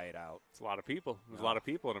did try it out. It's a lot of people. There's a lot of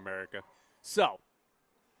people in America. So,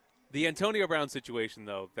 the Antonio Brown situation,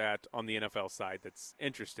 though, that on the NFL side that's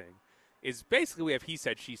interesting, is basically we have he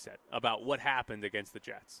said, she said about what happened against the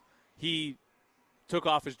Jets. He took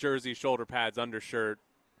off his jersey, shoulder pads, undershirt,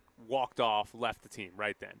 walked off, left the team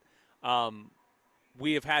right then.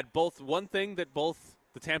 We have had one thing that both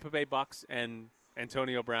the Tampa Bay Bucs and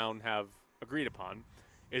Antonio Brown have agreed upon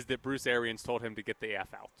is that Bruce Arians told him to get the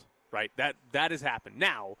F out, right? That has happened.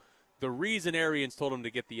 Now, the reason Arians told him to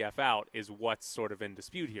get the F out is what's sort of in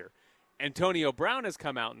dispute here. Antonio Brown has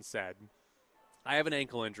come out and said, I have an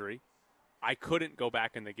ankle injury. I couldn't go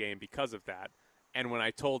back in the game because of that. And when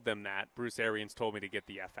I told them that, Bruce Arians told me to get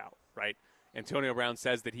the F out, right? Antonio Brown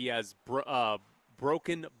says that he has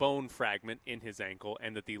broken bone fragment in his ankle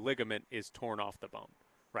and that the ligament is torn off the bone,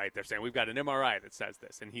 right? They're saying we've got an MRI that says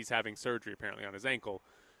this, and he's having surgery apparently on his ankle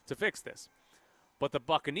to fix this. But the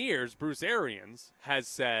Buccaneers, Bruce Arians, has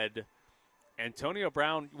said Antonio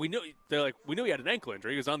Brown, we knew he had an ankle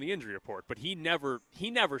injury. He was on the injury report, but he never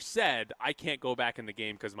said I can't go back in the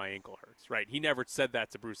game because my ankle hurts, right? He never said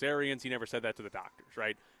that to Bruce Arians. He never said that to the doctors,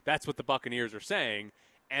 right? That's what the Buccaneers are saying,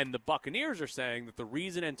 and the Buccaneers are saying that the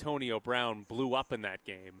reason Antonio Brown blew up in that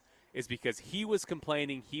game is because he was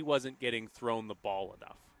complaining he wasn't getting thrown the ball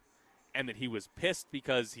enough. and that he was pissed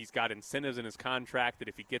because he's got incentives in his contract that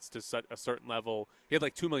if he gets to a certain level, he had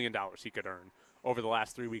like $2 million he could earn over the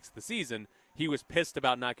last 3 weeks of the season. He was pissed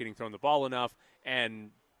about not getting thrown the ball enough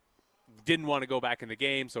and didn't want to go back in the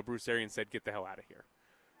game, so Bruce Arians said, get the hell out of here.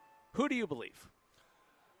 Who do you believe?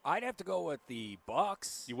 I'd have to go with the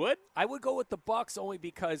Bucs. You would? I would go with the Bucs only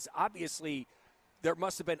because obviously there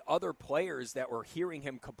must have been other players that were hearing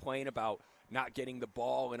him complain about not getting the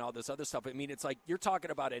ball and all this other stuff. I mean, it's like you're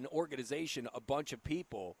talking about an organization, a bunch of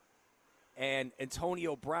people, and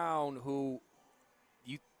Antonio Brown, who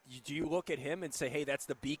do you look at him and say, hey, that's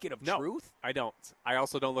the beacon of truth? I don't. I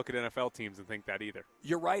also don't look at NFL teams and think that either.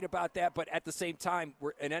 You're right about that, but at the same time,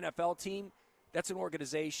 we're an NFL team, that's an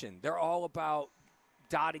organization. They're all about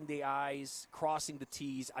dotting the I's, crossing the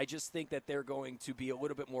T's. I just think that they're going to be a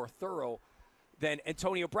little bit more thorough than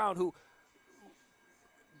Antonio Brown, who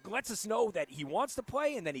lets us know that he wants to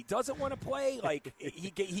play and then he doesn't want to play. Like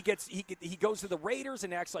he goes to the Raiders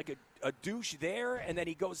and acts like a douche there, and then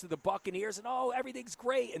he goes to the Buccaneers and everything's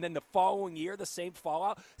great, and then the following year the same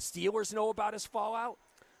fallout. Steelers know about his fallout.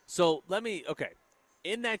 So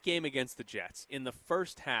in that game against the Jets, in the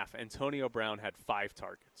first half, Antonio Brown had 5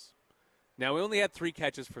 targets. Now, we only had 3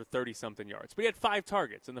 catches for 30-something yards, but he had 5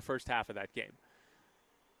 targets in the first half of that game.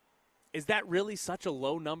 Is that really such a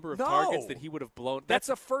low number of targets that he would have blown? That's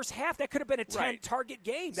the first half. That could have been a 10-target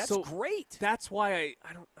game. That's great. That's why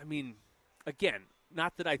again,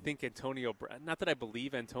 not that I think not that I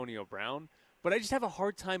believe Antonio Brown, but I just have a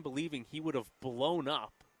hard time believing he would have blown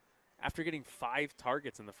up after getting 5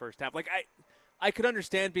 targets in the first half. Like, I could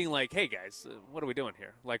understand being like, hey, guys, what are we doing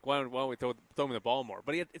here? Like, why don't we throw him the ball more?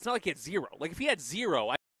 But it's not like he had 0. Like, if he had 0,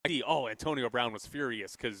 I'd see, Antonio Brown was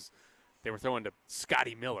furious because they were throwing to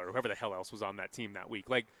Scotty Miller, whoever the hell else was on that team that week.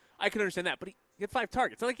 Like, I can understand that, but he had 5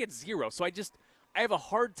 targets. It's not like he had 0. So I have a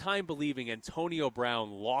hard time believing Antonio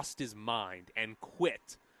Brown lost his mind and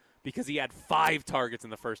quit because he had 5 targets in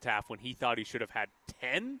the first half when he thought he should have had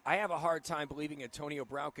 10. I have a hard time believing Antonio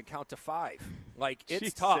Brown could count to 5. Like,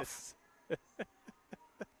 it's tough.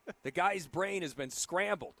 The guy's brain has been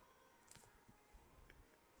scrambled.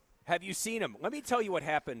 Have you seen him? Let me tell you what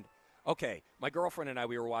happened. Okay, my girlfriend and I,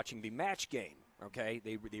 we were watching the Match Game, okay?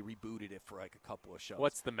 They rebooted it for like a couple of shows.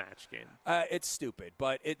 What's the Match Game? It's stupid,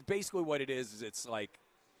 but basically what it is it's like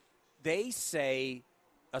they say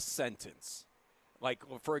a sentence. Like,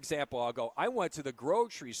 for example, I'll go, I went to the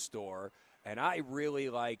grocery store and I really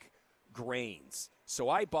like grains. So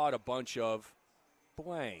I bought a bunch of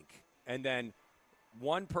blank. And then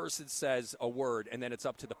one person says a word, and then it's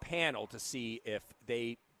up to the panel to see if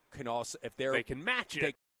they can also, if they can match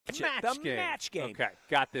it. Match game. Okay,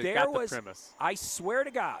 got the premise. I swear to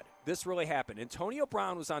God, this really happened. Antonio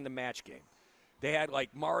Brown was on the Match Game. They had like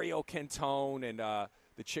Mario Cantone and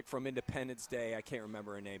the chick from Independence Day. I can't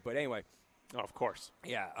remember her name, but anyway. Oh, of course.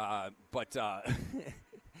 Yeah, but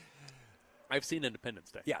I've seen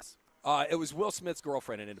Independence Day. Yes, it was Will Smith's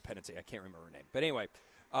girlfriend in Independence Day. I can't remember her name, but anyway.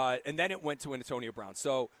 And then it went to Antonio Brown.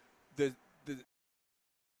 So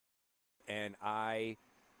I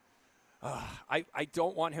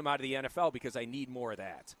don't want him out of the NFL because I need more of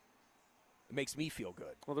that. It makes me feel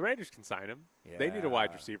good. Well, the Raiders can sign him. Yeah. They need a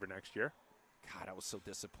wide receiver next year. God, I was so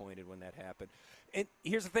disappointed when that happened. And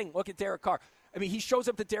here's the thing. Look at Derek Carr. I mean, he shows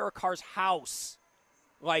up to Derek Carr's house,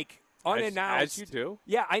 like, unannounced. As you do.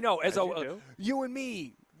 Yeah, I know. You and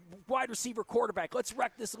me, wide receiver, quarterback, let's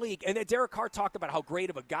wreck this league. And then Derek Carr talked about how great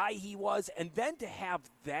of a guy he was. And then to have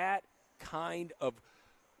that kind of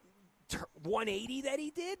 180 that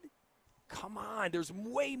he did, come on, there's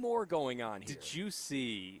way more going on here. Did you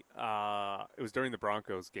see, it was during the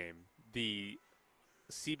Broncos game, the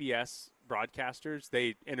CBS broadcasters,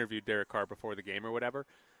 they interviewed Derek Carr before the game or whatever.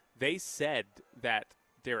 They said that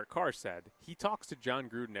Derek Carr said he talks to John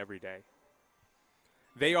Gruden every day.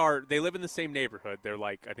 They live in the same neighborhood. They're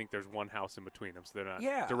like, I think there's one house in between them, so they're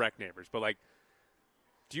not direct neighbors. But like,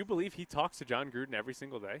 do you believe he talks to John Gruden every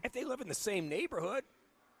single day? If they live in the same neighborhood.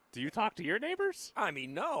 Do you talk to your neighbors? I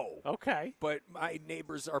mean, no. Okay. But my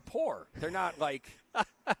neighbors are poor. They're not like.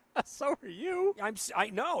 So are you. I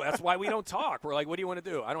know. That's why we don't talk. We're like, what do you want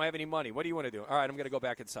to do? I don't have any money. What do you want to do? All right, I'm going to go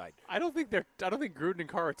back inside. I don't think Gruden and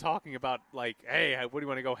Carr are talking about like, hey, what do you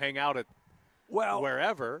want to go hang out at? Well,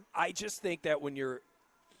 wherever. I just think that when you're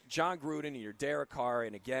John Gruden and you're Derek Carr,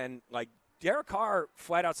 and again, like Derek Carr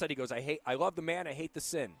flat out said, he goes, I love the man, I hate the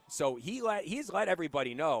sin. So he's let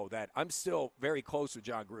everybody know that I'm still very close with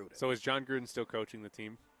John Gruden. So is John Gruden still coaching the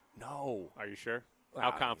team? No. Are you sure? How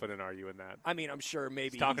confident are you in that? I mean, I'm sure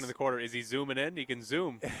maybe he's talking to the quarter. Is he zooming in? He can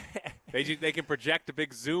zoom. They can project a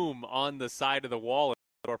big zoom on the side of the wall.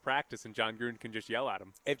 or practice, and John Gruden can just yell at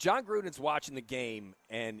him. If John Gruden's watching the game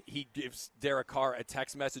and he gives Derek Carr a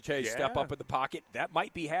text message, hey, step up in the pocket, that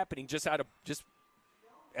might be happening just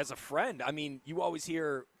as a friend. I mean, you always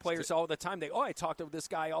hear players all the time. I talk to this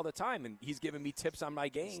guy all the time, and he's giving me tips on my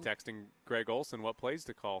game. He's texting Greg Olson what plays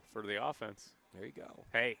to call for the offense. There you go.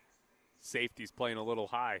 Hey, safety's playing a little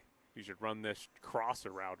high. You should run this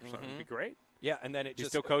crosser route or something. It'd be great. Yeah, and then He's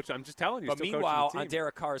still coach. I'm just telling you. But meanwhile, on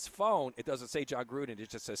Derek Carr's phone, it doesn't say John Gruden. It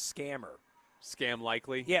just says scammer. Scam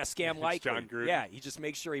likely. Yeah, scam likely. John Gruden. Yeah, he just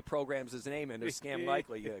makes sure he programs his name in. There's scam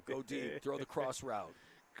likely. Yeah, go deep, throw the cross route.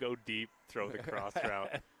 Go deep, throw the cross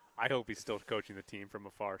route. I hope he's still coaching the team from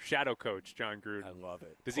afar. Shadow coach John Gruden. I love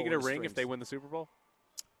it. Does he get a ring if they win the Super Bowl?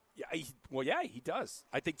 Yeah, he does.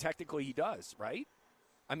 I think technically he does, right?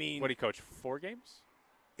 I mean, what do you coach? 4 games?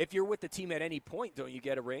 If you're with the team at any point, don't you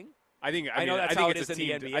get a ring? I think that's how it is in the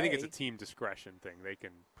NBA. I think it's a team discretion thing. They can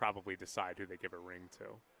probably decide who they give a ring to.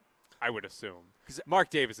 I would assume. Mark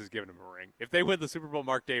Davis is giving him a ring. If they win the Super Bowl,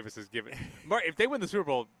 Mark Davis is giving. If they win the Super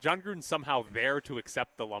Bowl, John Gruden's somehow there to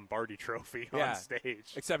accept the Lombardi Trophy on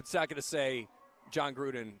stage. Except it's not going to say John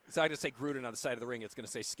Gruden. It's not going to say Gruden on the side of the ring. It's going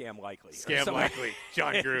to say scam likely. Scam likely.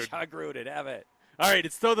 John Gruden. John Gruden. Have it. All right,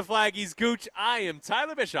 it's Throw the Flag. He's Gooch. I am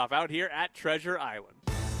Tyler Bischoff out here at Treasure Island.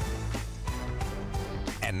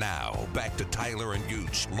 And now, back to Tyler and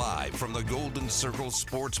Gooch, live from the Golden Circle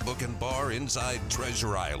Sportsbook and Bar inside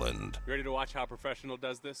Treasure Island. You ready to watch how a professional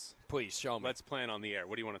does this? Please, show me. Let's plan on the air.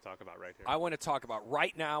 What do you want to talk about right here? I want to talk about,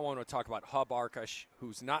 right now, Hub Arkush,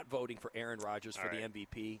 who's not voting for Aaron Rodgers for the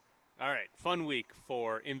MVP. All right, fun week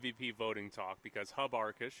for MVP voting talk because Hub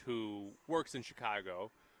Arkush, who works in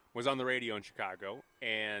Chicago, was on the radio in Chicago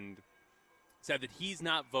and said that he's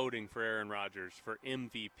not voting for Aaron Rodgers for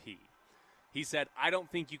MVP. He said, I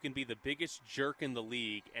don't think you can be the biggest jerk in the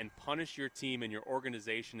league and punish your team and your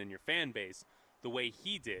organization and your fan base the way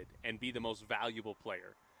he did and be the most valuable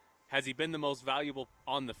player. Has he been the most valuable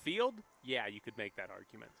on the field? Yeah, you could make that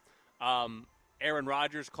argument. Aaron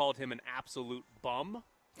Rodgers called him an absolute bum.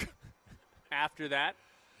 After that,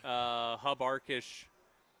 Hub Arkush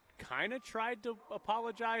kind of tried to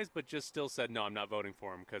apologize, but just still said, no, I'm not voting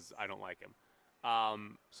for him because I don't like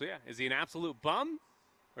him. Is he an absolute bum?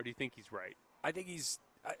 Or do you think he's right? I think he's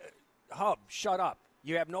Hub, shut up.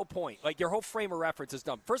 You have no point. Like, your whole frame of reference is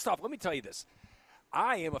dumb. First off, let me tell you this.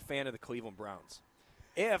 I am a fan of the Cleveland Browns.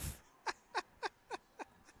 If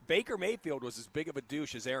Baker Mayfield was as big of a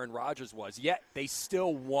douche as Aaron Rodgers was, yet they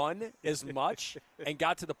still won as much and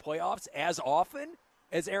got to the playoffs as often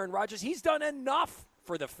as Aaron Rodgers, he's done enough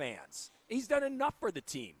for the fans. He's done enough for the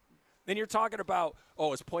team. Then you're talking about,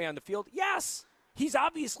 his play on the field? Yes. He's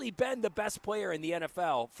obviously been the best player in the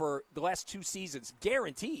NFL for the last 2 seasons,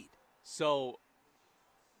 guaranteed. So,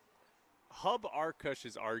 Hub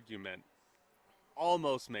Arkush's argument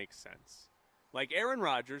almost makes sense. Like Aaron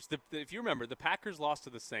Rodgers, if you remember, the Packers lost to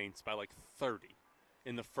the Saints by like 30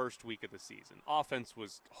 in the first week of the season. Offense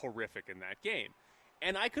was horrific in that game.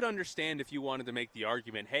 And I could understand if you wanted to make the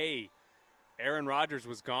argument, hey, Aaron Rodgers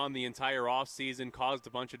was gone the entire offseason, caused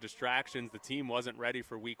a bunch of distractions. The team wasn't ready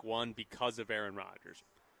for week 1 because of Aaron Rodgers.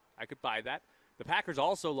 I could buy that. The Packers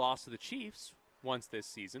also lost to the Chiefs once this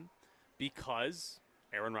season because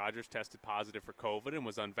Aaron Rodgers tested positive for COVID and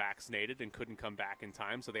was unvaccinated and couldn't come back in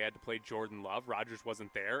time, so they had to play Jordan Love. Rodgers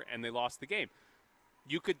wasn't there, and they lost the game.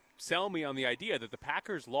 You could sell me on the idea that the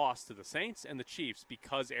Packers lost to the Saints and the Chiefs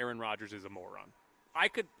because Aaron Rodgers is a moron. I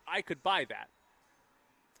could buy that.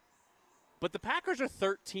 But the Packers are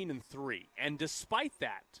 13-3, and despite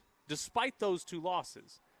those 2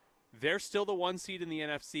 losses, they're still the 1 seed in the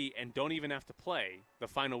NFC and don't even have to play the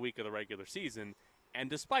final week of the regular season. And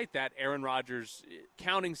despite that, Aaron Rodgers,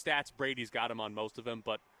 counting stats, Brady's got him on most of them,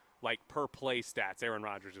 but like per play stats, Aaron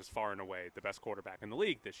Rodgers is far and away the best quarterback in the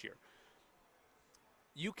league this year.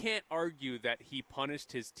 You can't argue that he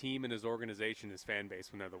punished his team and his organization, his fan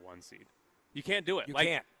base, when they're the 1 seed. You can't do it. You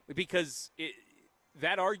can't. Because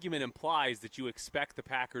that argument implies that you expect the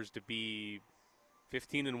Packers to be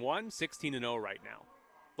 15-1, 16-0 right now.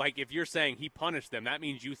 Like, if you're saying he punished them, that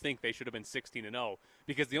means you think they should have been 16-0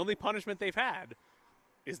 because the only punishment they've had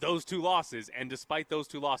is those 2 losses, and despite those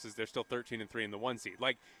 2 losses, they're still 13-3 in the 1 seed.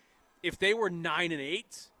 Like, if they were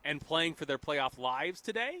 9-8 and playing for their playoff lives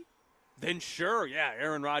today, then sure, yeah,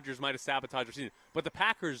 Aaron Rodgers might have sabotaged their season. But the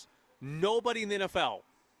Packers, nobody in the NFL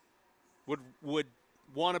would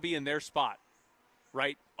want to be in their spot,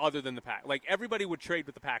 right, other than the Pack. Like, everybody would trade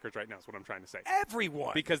with the Packers right now is what I'm trying to say.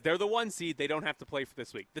 Everyone. Because they're the 1 seed. They don't have to play for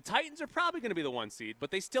this week. The Titans are probably going to be the 1 seed,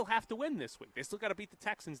 but they still have to win this week. They still got to beat the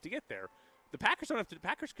Texans to get there. The Packers don't have to. The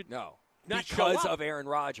Packers could. No. not show because up. of Aaron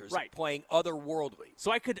Rodgers Right. playing otherworldly.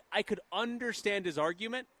 So I could understand his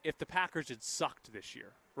argument if the Packers had sucked this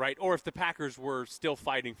year, right? Or if the Packers were still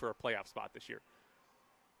fighting for a playoff spot this year.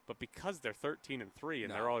 But because they're 13-3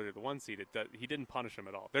 and they're already the 1 seed, he didn't punish them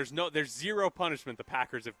at all. There's zero punishment the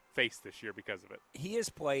Packers have faced this year because of it. He has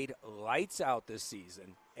played lights out this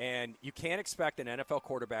season, and you can't expect an NFL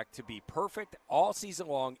quarterback to be perfect all season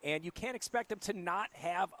long, and you can't expect him to not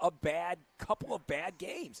have a couple of bad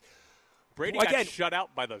games. Brady Again, got shut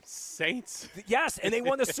out by the Saints. Yes, and they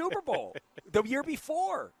won the Super Bowl the year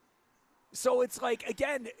before. So it's like,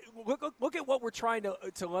 again, look at what we're trying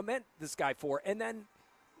to lament this guy for. And then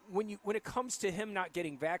when it comes to him not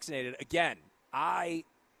getting vaccinated, again, I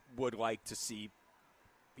would like to see,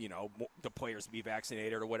 the players be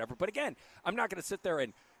vaccinated or whatever. But again, I'm not going to sit there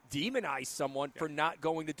and demonize someone for not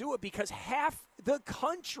going to do it because half the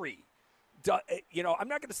country I'm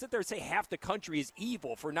not going to sit there and say half the country is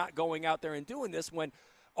evil for not going out there and doing this when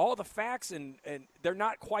all the facts and they're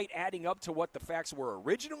not quite adding up to what the facts were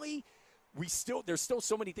originally. There's still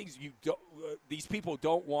so many things these people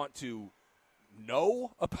don't want to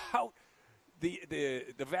know about the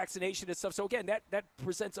vaccination and stuff. So again, that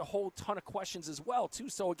presents a whole ton of questions as well too.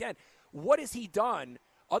 So again, what has he done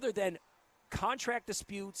other than contract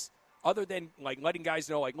disputes? Other than letting guys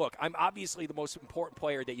know, look, I'm obviously the most important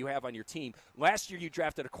player that you have on your team. Last year you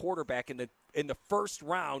drafted a quarterback in the first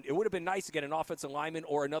round. It would have been nice to get an offensive lineman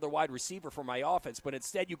or another wide receiver for my offense, but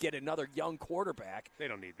instead you get another young quarterback. They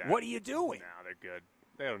don't need that. What are you doing? No, they're good.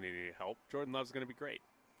 They don't need any help. Jordan Love's going to be great.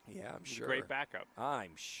 Yeah, I'm He's sure. a great backup.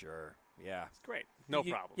 I'm sure. Yeah. It's great. No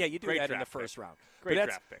problem. Yeah, you do great that in the draft first pick. round. Great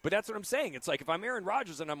draft pick. But that's what I'm saying. It's like if I'm Aaron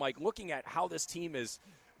Rodgers and I'm looking at how this team is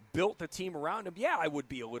built the team around him, yeah, I would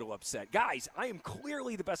be a little upset. Guys, I am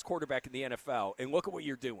clearly the best quarterback in the NFL, and look at what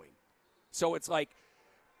you're doing. So it's like,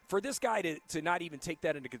 for this guy to not even take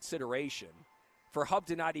that into consideration, for Hub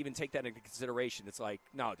to not even take that into consideration, it's like,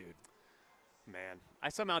 no, dude. Man, I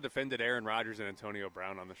somehow defended Aaron Rodgers and Antonio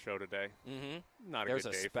Brown on the show today. Mm-hmm. Not a There's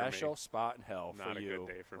good day a for me. special spot in hell Not for a you. good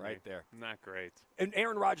day for me. Right there. Not great. And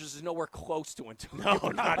Aaron Rodgers is nowhere close to Antonio No,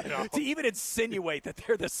 Brown. not at all. To even insinuate that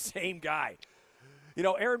they're the same guy.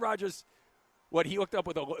 Aaron Rodgers, he hooked up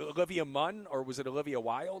with Olivia Munn, or was it Olivia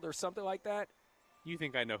Wilde or something like that? You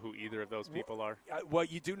think I know who either of those people are? Well,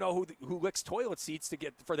 you do know who licks toilet seats to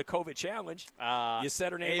get for the COVID challenge. You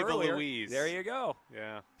said her name Ava earlier. Louise. There you go.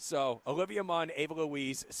 Yeah. So Olivia Munn, Ava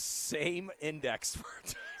Louise, same index.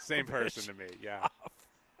 Same person to me, yeah.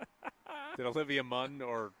 Did Olivia Munn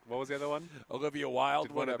or what was the other one? Olivia Wilde.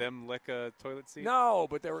 Did one of them lick a toilet seat? No,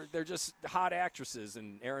 but they're just hot actresses,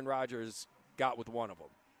 and Aaron Rodgers got with one of them.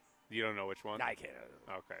 You don't know which one? I can't.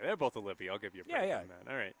 Okay, they're both Olivia. I'll give you a break Yeah. on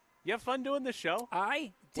that. All right. You have fun doing this show?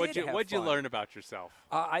 I did. What'd you learn about yourself?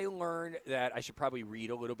 I learned that I should probably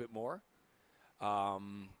read a little bit more.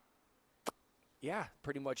 Yeah,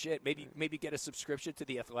 pretty much it. Maybe get a subscription to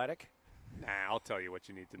The Athletic. Nah, I'll tell you what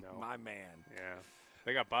you need to know. My man. Yeah.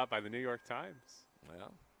 They got bought by the New York Times.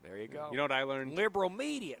 Well, there you go. You know what I learned? Liberal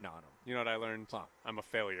media. No. You know what I learned? Huh. I'm a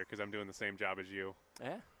failure because I'm doing the same job as you.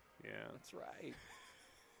 Yeah, Yeah. that's right.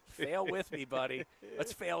 Fail with me, buddy.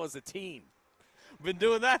 Let's fail as a team. Been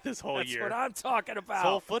doing that this whole That's year. what I'm talking This about.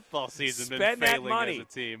 whole football season been Spend that failing money. as a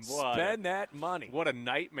team. Spend that money. What a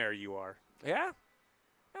nightmare you are. Yeah?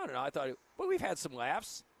 I don't know. I thought, well, we've had some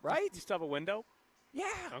laughs, right? You still have a window? Yeah.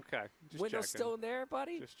 Okay. Just Window's checking. still in there,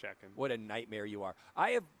 buddy? Just checking. What a nightmare you are.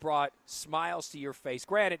 I have brought smiles to your face.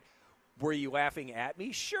 Granted, were you laughing at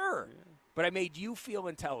me? Sure. Yeah. But I made you feel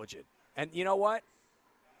intelligent. And you know what?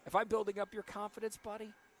 If I'm building up your confidence,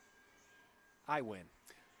 buddy, I win.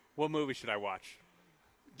 What movie should I watch?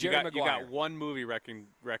 Jerry You Maguire. got one movie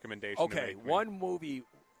recommendation. Okay, to make me. one movie.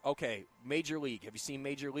 Okay, Major League. Have you seen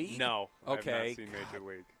Major League? No. Okay. I've not seen Major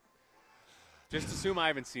League. Just assume I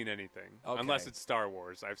haven't seen anything. Okay. Unless it's Star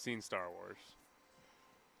Wars. I've seen Star Wars.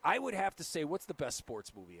 I would have to say, what's the best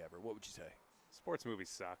sports movie ever? What would you say? Sports movies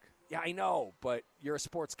suck. Yeah, I know, but you're a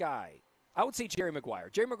sports guy. I would say Jerry Maguire.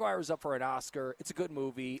 Jerry Maguire was up for an Oscar. It's a good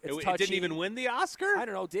movie. It's It touchy. didn't even win the Oscar? I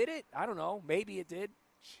don't know. Did it? I don't know. Maybe it did.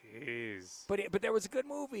 Jeez. But there was a good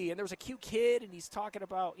movie, and there was a cute kid, and he's talking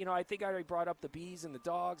about, I think I already brought up the bees and the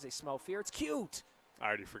dogs. They smell fear. It's cute. I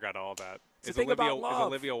already forgot all that. It's the Is thing Olivia, about love. Is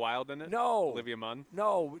Olivia Wilde in it? No. Olivia Munn?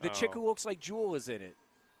 No, the chick Oh. who looks like Jewel is in it.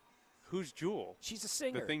 Who's Jewel? She's a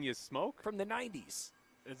singer. The thing you smoke? From the 90s.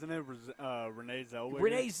 Isn't it Renee Zellweger?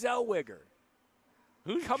 Renee Zellweger.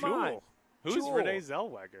 Who's Come Jewel? on. Who's Jewel. Renee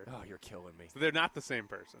Zellweger? Oh, you're killing me. So they're not the same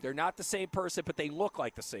person. They're not the same person, but they look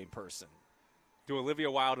like the same person. Do Olivia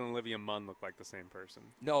Wilde and Olivia Munn look like the same person?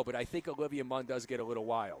 No, but I think Olivia Munn does get a little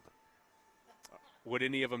wild. Would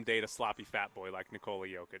any of them date a sloppy fat boy like Nikola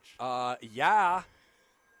Jokic? Yeah.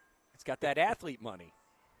 It's got that athlete money.